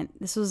moment.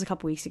 This was a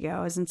couple weeks ago.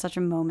 I was in such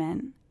a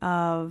moment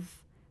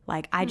of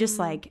like, I just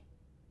like,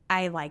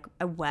 I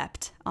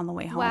wept on the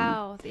way home.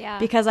 Wow, yeah.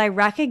 Because I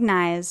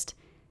recognized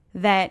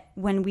that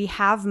when we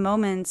have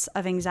moments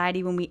of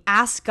anxiety, when we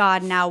ask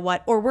God now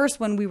what, or worse,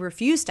 when we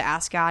refuse to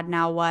ask God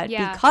now what,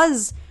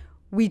 because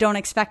we don't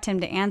expect him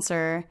to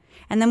answer.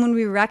 And then when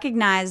we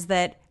recognize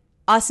that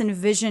us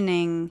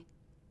envisioning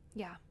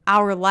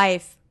our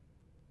life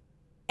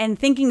and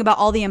thinking about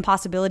all the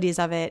impossibilities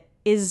of it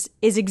is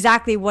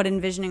exactly what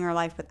envisioning our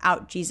life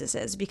without Jesus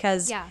is.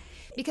 Because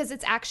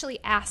it's actually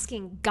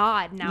asking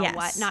God now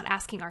what, not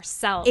asking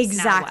ourselves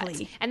exactly now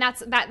what. And that's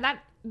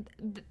that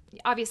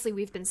obviously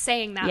we've been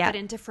saying that, but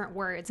in different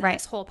words in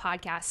this whole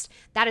podcast.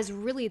 That is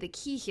really the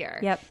key here.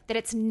 That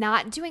it's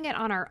not doing it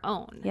on our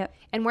own.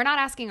 And we're not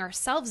asking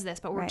ourselves this,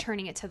 but we're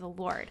turning it to the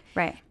Lord.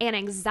 And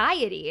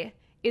anxiety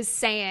is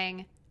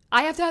saying,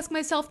 I have to ask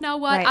myself now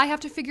what? I have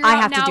to figure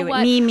out now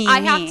what? I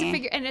have to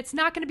figure, and it's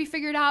not going to be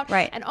figured out.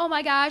 And oh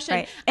my gosh.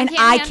 And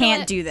I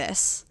can't do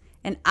this.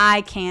 And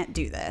I can't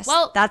do this.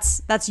 Well,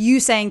 that's you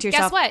saying to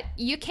yourself. Guess what?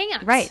 You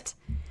can't. Right.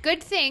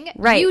 Good thing.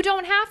 Right. You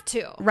don't have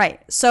to.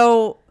 Right.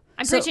 So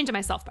I'm preaching to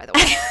myself, by the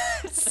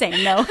way.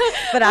 Same, no.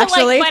 But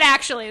actually. But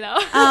actually, though.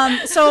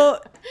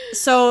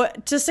 So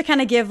just to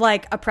kind of give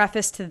like a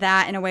preface to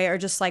that in a way, or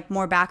just like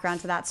more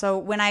background to that. So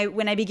when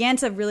I began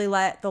to really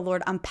let the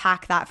Lord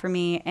unpack that for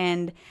me,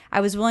 and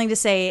I was willing to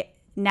say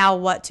now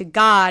what to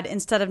God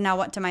instead of now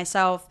what to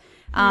myself,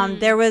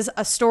 There was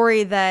a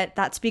story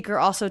that speaker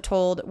also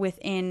told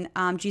within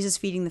Jesus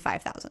feeding the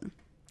 5,000.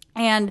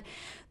 And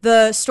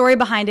the story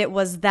behind it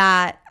was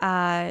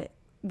that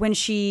when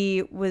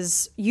she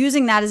was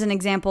using that as an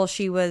example,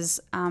 she was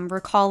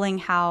recalling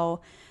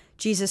how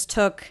Jesus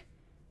took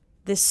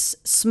this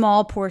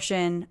small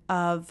portion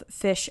of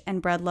fish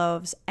and bread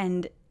loaves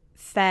and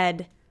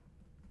fed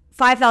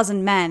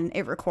 5,000 men,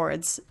 it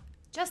records.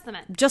 Just the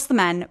men. Just the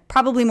men.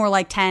 Probably more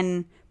like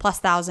 10 plus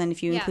thousand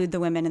if you include the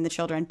women and the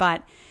children.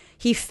 But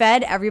he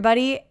fed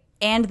everybody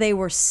and they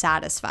were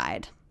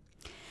satisfied.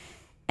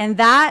 And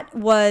that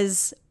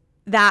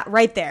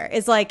right there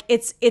is like,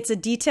 it's a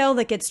detail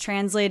that gets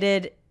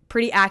translated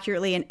pretty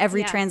accurately in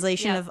every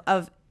translation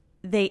of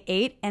they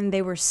ate and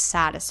they were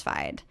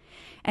satisfied.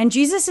 And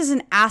Jesus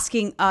isn't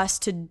asking us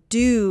to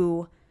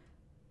do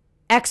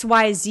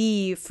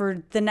XYZ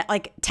for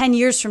 10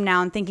 years from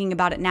now and thinking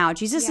about it now.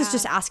 Jesus is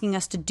just asking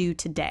us to do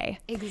today.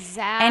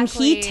 Exactly. And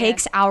he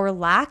takes our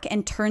lack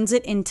and turns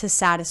it into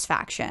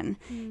satisfaction.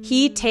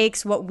 He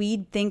takes what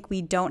we think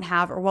we don't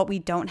have or what we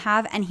don't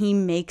have and he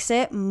makes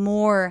it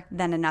more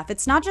than enough.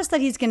 It's not just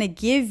that he's going to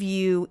give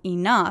you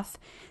enough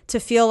to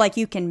feel like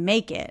you can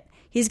make it.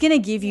 He's going to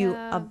give you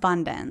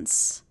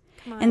abundance.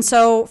 And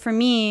so for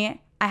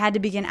me, I had to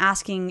begin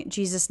asking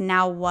Jesus,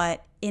 now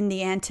what? In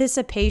the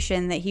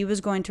anticipation that he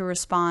was going to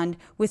respond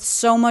with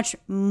so much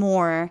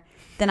more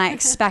than I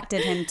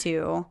expected him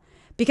to.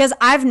 Because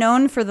I've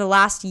known for the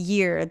last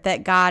year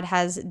that God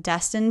has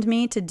destined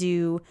me to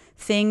do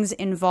things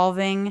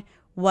involving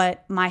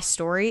what my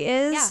story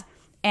is. Yeah.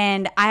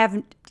 And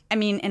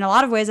in a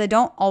lot of ways, I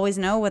don't always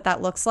know what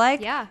that looks like.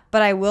 Yeah.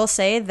 But I will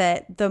say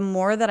that the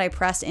more that I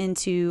press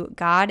into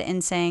God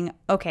and saying,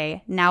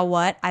 okay, now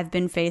what? I've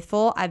been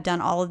faithful. I've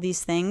done all of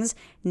these things.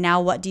 Now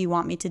what do you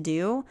want me to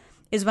do?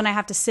 Is when I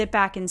have to sit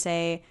back and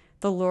say,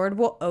 the Lord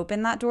will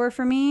open that door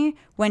for me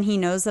when he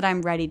knows that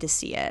I'm ready to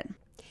see it.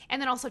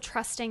 And then also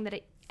trusting that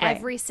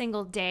every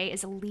single day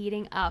is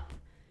leading up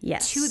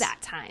to that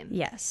time.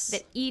 Yes.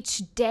 That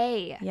each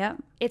day,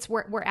 it's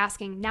we're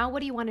asking, now what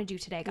do you want to do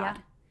today, God?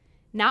 Yeah.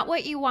 Not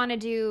what you want to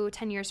do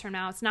 10 years from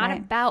now. It's not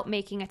about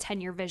making a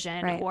 10-year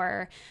vision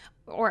or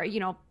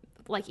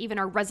like even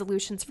our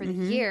resolutions for the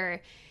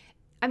year.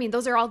 I mean,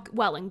 those are all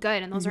well and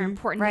good, and those are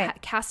important to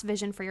cast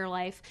vision for your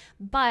life.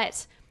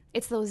 But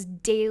it's those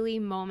daily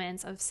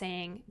moments of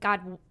saying,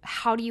 God,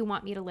 how do you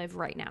want me to live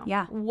right now?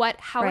 Yeah.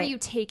 How are you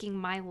taking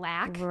my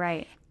lack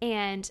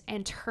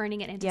and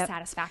turning it into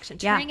satisfaction,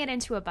 turning it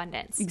into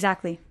abundance?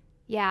 Exactly.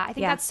 Yeah, I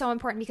think that's so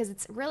important because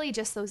it's really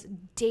just those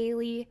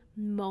daily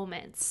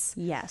moments.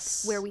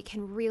 Yes. Where we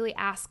can really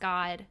ask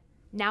God,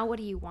 now what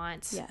do you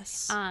want?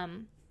 Yes.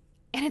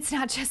 And it's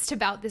not just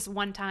about this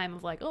one time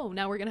of like, oh,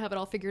 now we're going to have it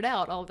all figured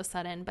out all of a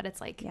sudden. But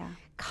it's like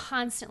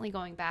constantly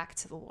going back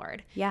to the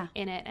Lord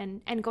in it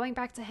and going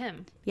back to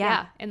him.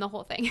 Yeah. In the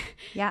whole thing.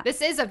 Yeah.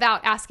 This is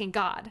about asking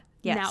God,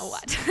 now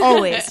what?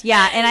 Always.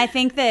 Yeah. And I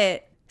think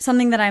that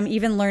something that I'm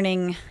even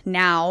learning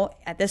now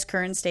at this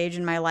current stage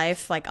in my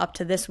life, like up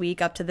to this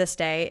week, up to this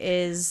day,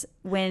 is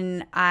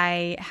when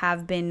I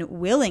have been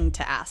willing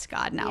to ask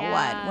God, now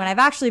what? When I've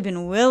actually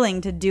been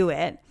willing to do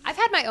it. I've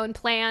had my own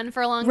plan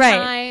for a long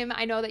time.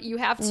 I know that you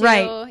have too.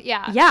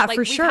 Yeah. Yeah, like,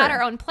 for sure. We've had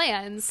our own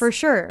plans. For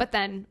sure. But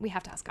then we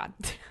have to ask God.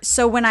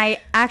 So when I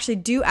actually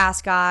do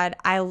ask God,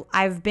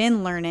 I've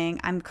been learning,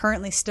 I'm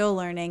currently still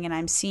learning, and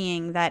I'm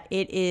seeing that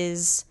it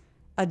is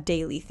a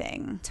daily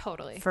thing.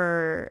 Totally.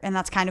 And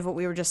that's kind of what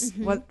we were just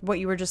what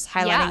you were just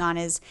highlighting on,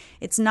 is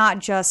it's not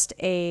just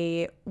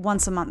a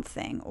once a month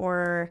thing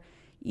or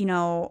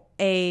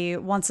a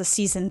once a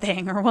season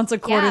thing or once a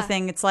quarter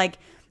thing. It's like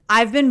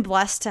I've been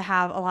blessed to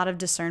have a lot of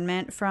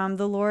discernment from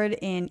the Lord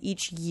in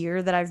each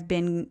year that I've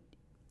been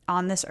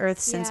on this earth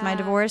since my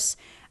divorce.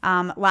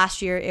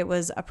 Last year it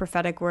was a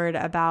prophetic word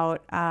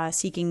about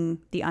seeking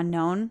the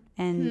unknown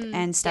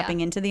and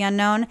stepping into the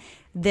unknown.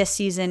 This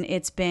season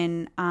it's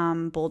been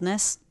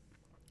boldness.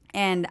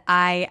 And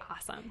I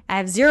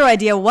have zero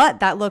idea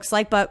what that looks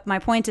like, but my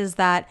point is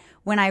that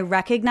when I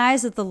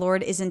recognize that the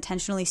Lord is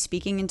intentionally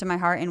speaking into my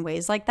heart in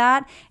ways like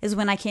that is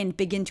when I can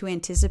begin to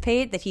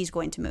anticipate that he's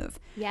going to move.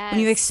 Yes, when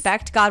you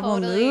expect God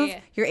will move,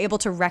 you're able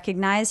to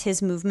recognize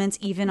his movements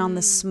even on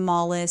the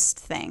smallest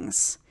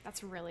things.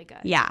 That's really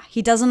good. Yeah.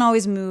 He doesn't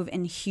always move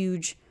in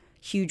huge,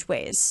 huge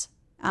ways.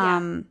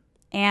 And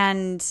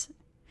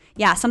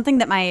yeah, something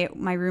that my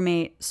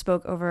roommate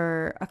spoke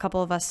over a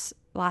couple of us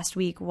last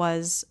week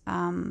was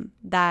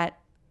that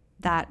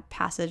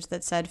passage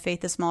that said,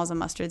 faith as small as a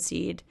mustard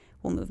seed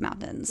will move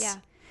mountains. Yeah.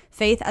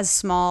 Faith as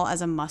small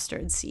as a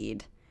mustard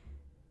seed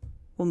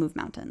will move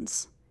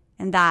mountains.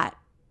 And that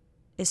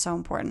is so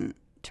important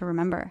to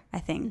remember, I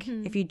think.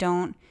 If you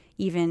don't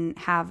even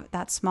have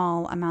that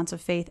small amounts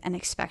of faith and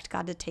expect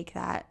God to take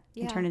that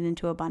and turn it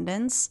into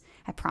abundance,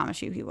 I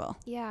promise you he will.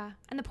 Yeah.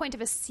 And the point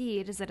of a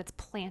seed is that it's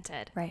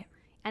planted. Right.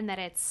 And that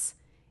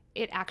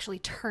it actually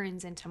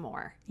turns into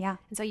more. Yeah.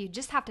 And so you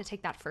just have to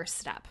take that first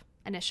step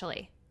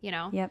initially,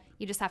 Yep.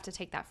 You just have to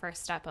take that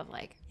first step of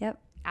like,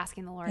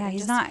 asking the Lord. Yeah,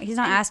 he's not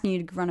asking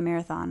you to run a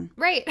marathon.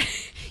 Right.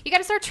 You got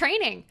to start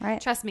training.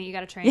 Right. Trust me, you got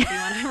to train if you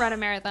want to run a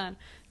marathon.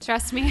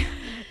 Trust me.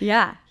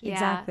 Yeah,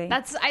 exactly.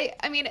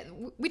 I mean,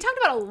 we talked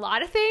about a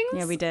lot of things.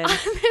 Yeah, we did. On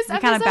this we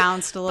kind of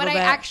bounced a little bit.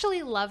 But I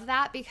actually love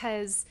that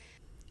because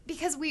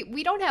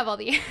we don't have all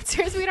the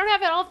answers. We don't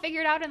have it all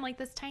figured out in like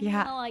this tiny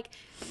little like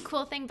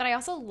cool thing. But I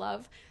also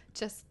love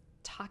just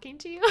talking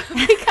to you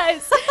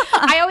because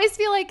I always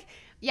feel like,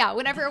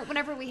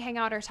 whenever we hang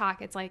out or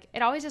talk, it's like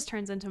it always just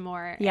turns into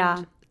more. Yeah.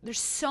 And there's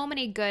so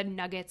many good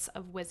nuggets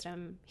of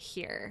wisdom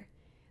here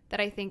that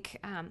I think,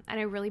 and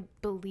I really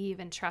believe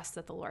and trust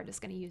that the Lord is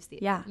going to use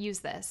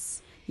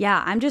this.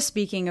 Yeah, I'm just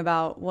speaking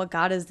about what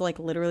God is like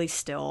literally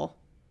still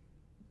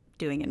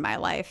doing in my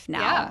life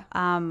now.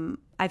 Yeah.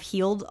 I've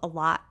healed a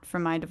lot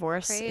from my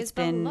divorce. It's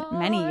been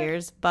many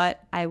years,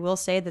 but I will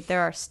say that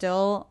there are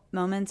still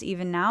moments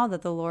even now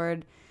that the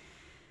Lord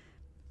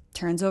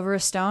turns over a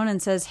stone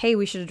and says, hey,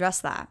 we should address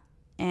that.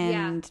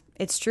 And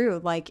it's true.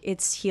 Like,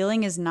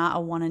 healing is not a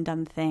one and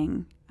done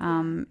thing.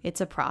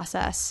 It's a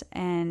process,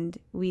 and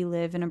we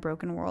live in a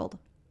broken world.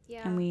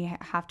 Yeah. And we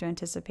have to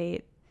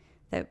anticipate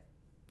that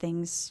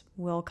things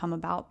will come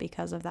about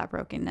because of that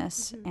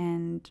brokenness.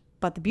 Mm-hmm.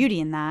 But the beauty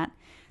in that,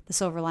 the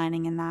silver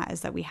lining in that,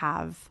 is that we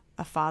have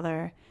a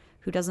Father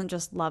who doesn't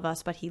just love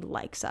us, but he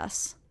likes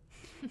us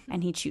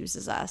and he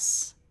chooses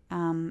us.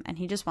 And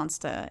he just wants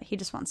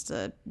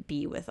to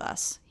be with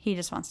us. He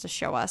just wants to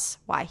show us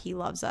why he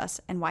loves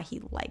us and why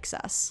he likes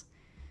us.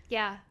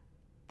 Yeah,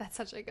 that's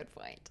such a good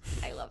point.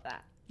 I love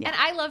that. Yeah. And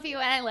I love you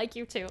and I like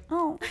you too.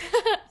 Oh,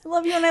 I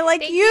love you and I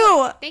like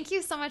you. Thank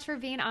you so much for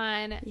being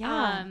on.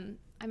 Yeah.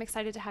 I'm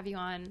excited to have you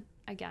on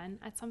again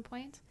at some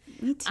point.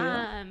 Me too.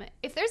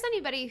 If there's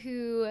anybody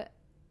who,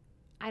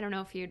 I don't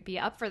know if you'd be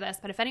up for this,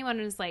 but if anyone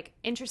is like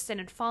interested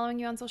in following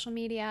you on social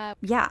media.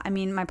 Yeah, I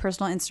mean, my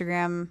personal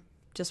Instagram,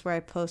 just where I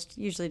post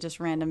usually just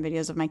random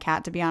videos of my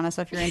cat, to be honest.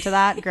 So if you're into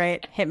that,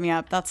 great, hit me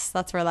up. That's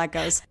where that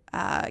goes.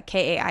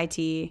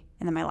 KAIT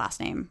and then my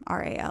last name,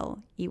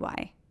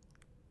 RALEY.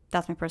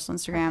 That's my personal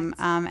Instagram.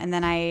 And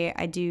then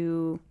I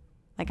do,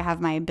 like, I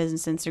have my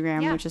business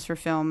Instagram, which is for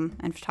film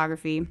and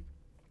photography.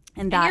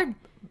 And you're,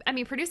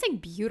 producing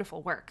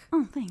beautiful work.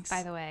 Oh, thanks.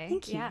 By the way.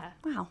 Thank you. Yeah.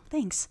 Wow,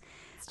 thanks.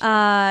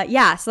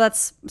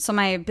 So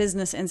my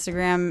business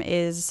Instagram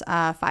is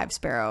 5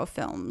 Sparrow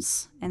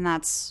Films, and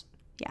that's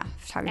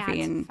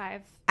photography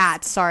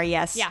at 5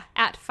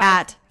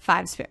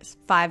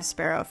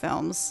 Sparrow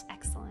Films.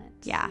 Excellent.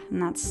 Yeah,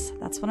 and that's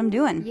what I'm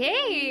doing.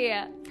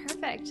 Yay!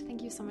 Perfect.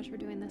 Thank you so much for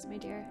doing this, my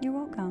dear. You're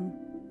welcome.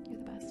 You're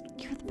the best.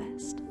 You're the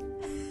best.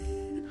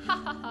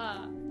 Ha ha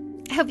ha.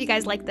 I hope you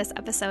guys liked this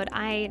episode.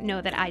 I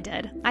know that I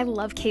did. I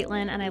love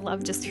Caitlin, and I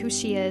love just who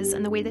she is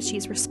and the way that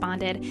she's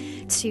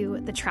responded to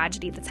the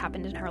tragedy that's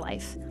happened in her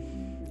life.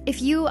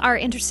 If you are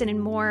interested in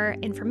more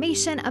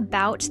information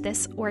about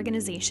this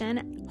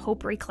organization,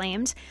 Hope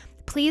Reclaimed,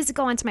 please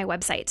go onto my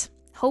website,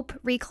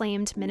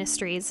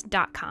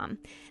 hopereclaimedministries.com.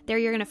 There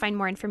you're going to find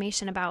more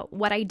information about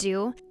what I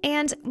do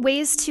and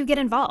ways to get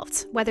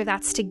involved, whether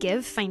that's to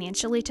give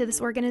financially to this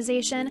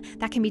organization.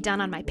 That can be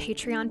done on my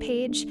Patreon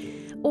page,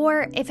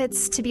 or if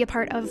it's to be a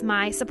part of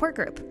my support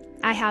group.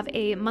 I have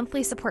a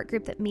monthly support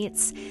group that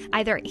meets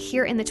either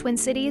here in the Twin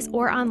Cities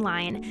or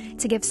online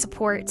to give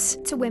support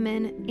to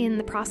women in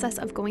the process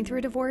of going through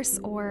a divorce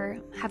or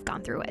have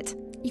gone through it.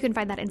 You can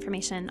find that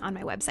information on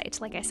my website,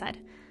 like I said.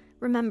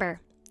 Remember,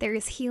 there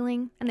is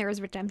healing and there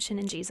is redemption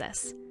in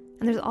Jesus.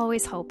 And there's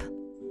always hope.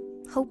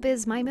 Hope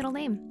is my middle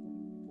name.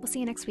 We'll see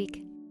you next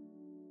week.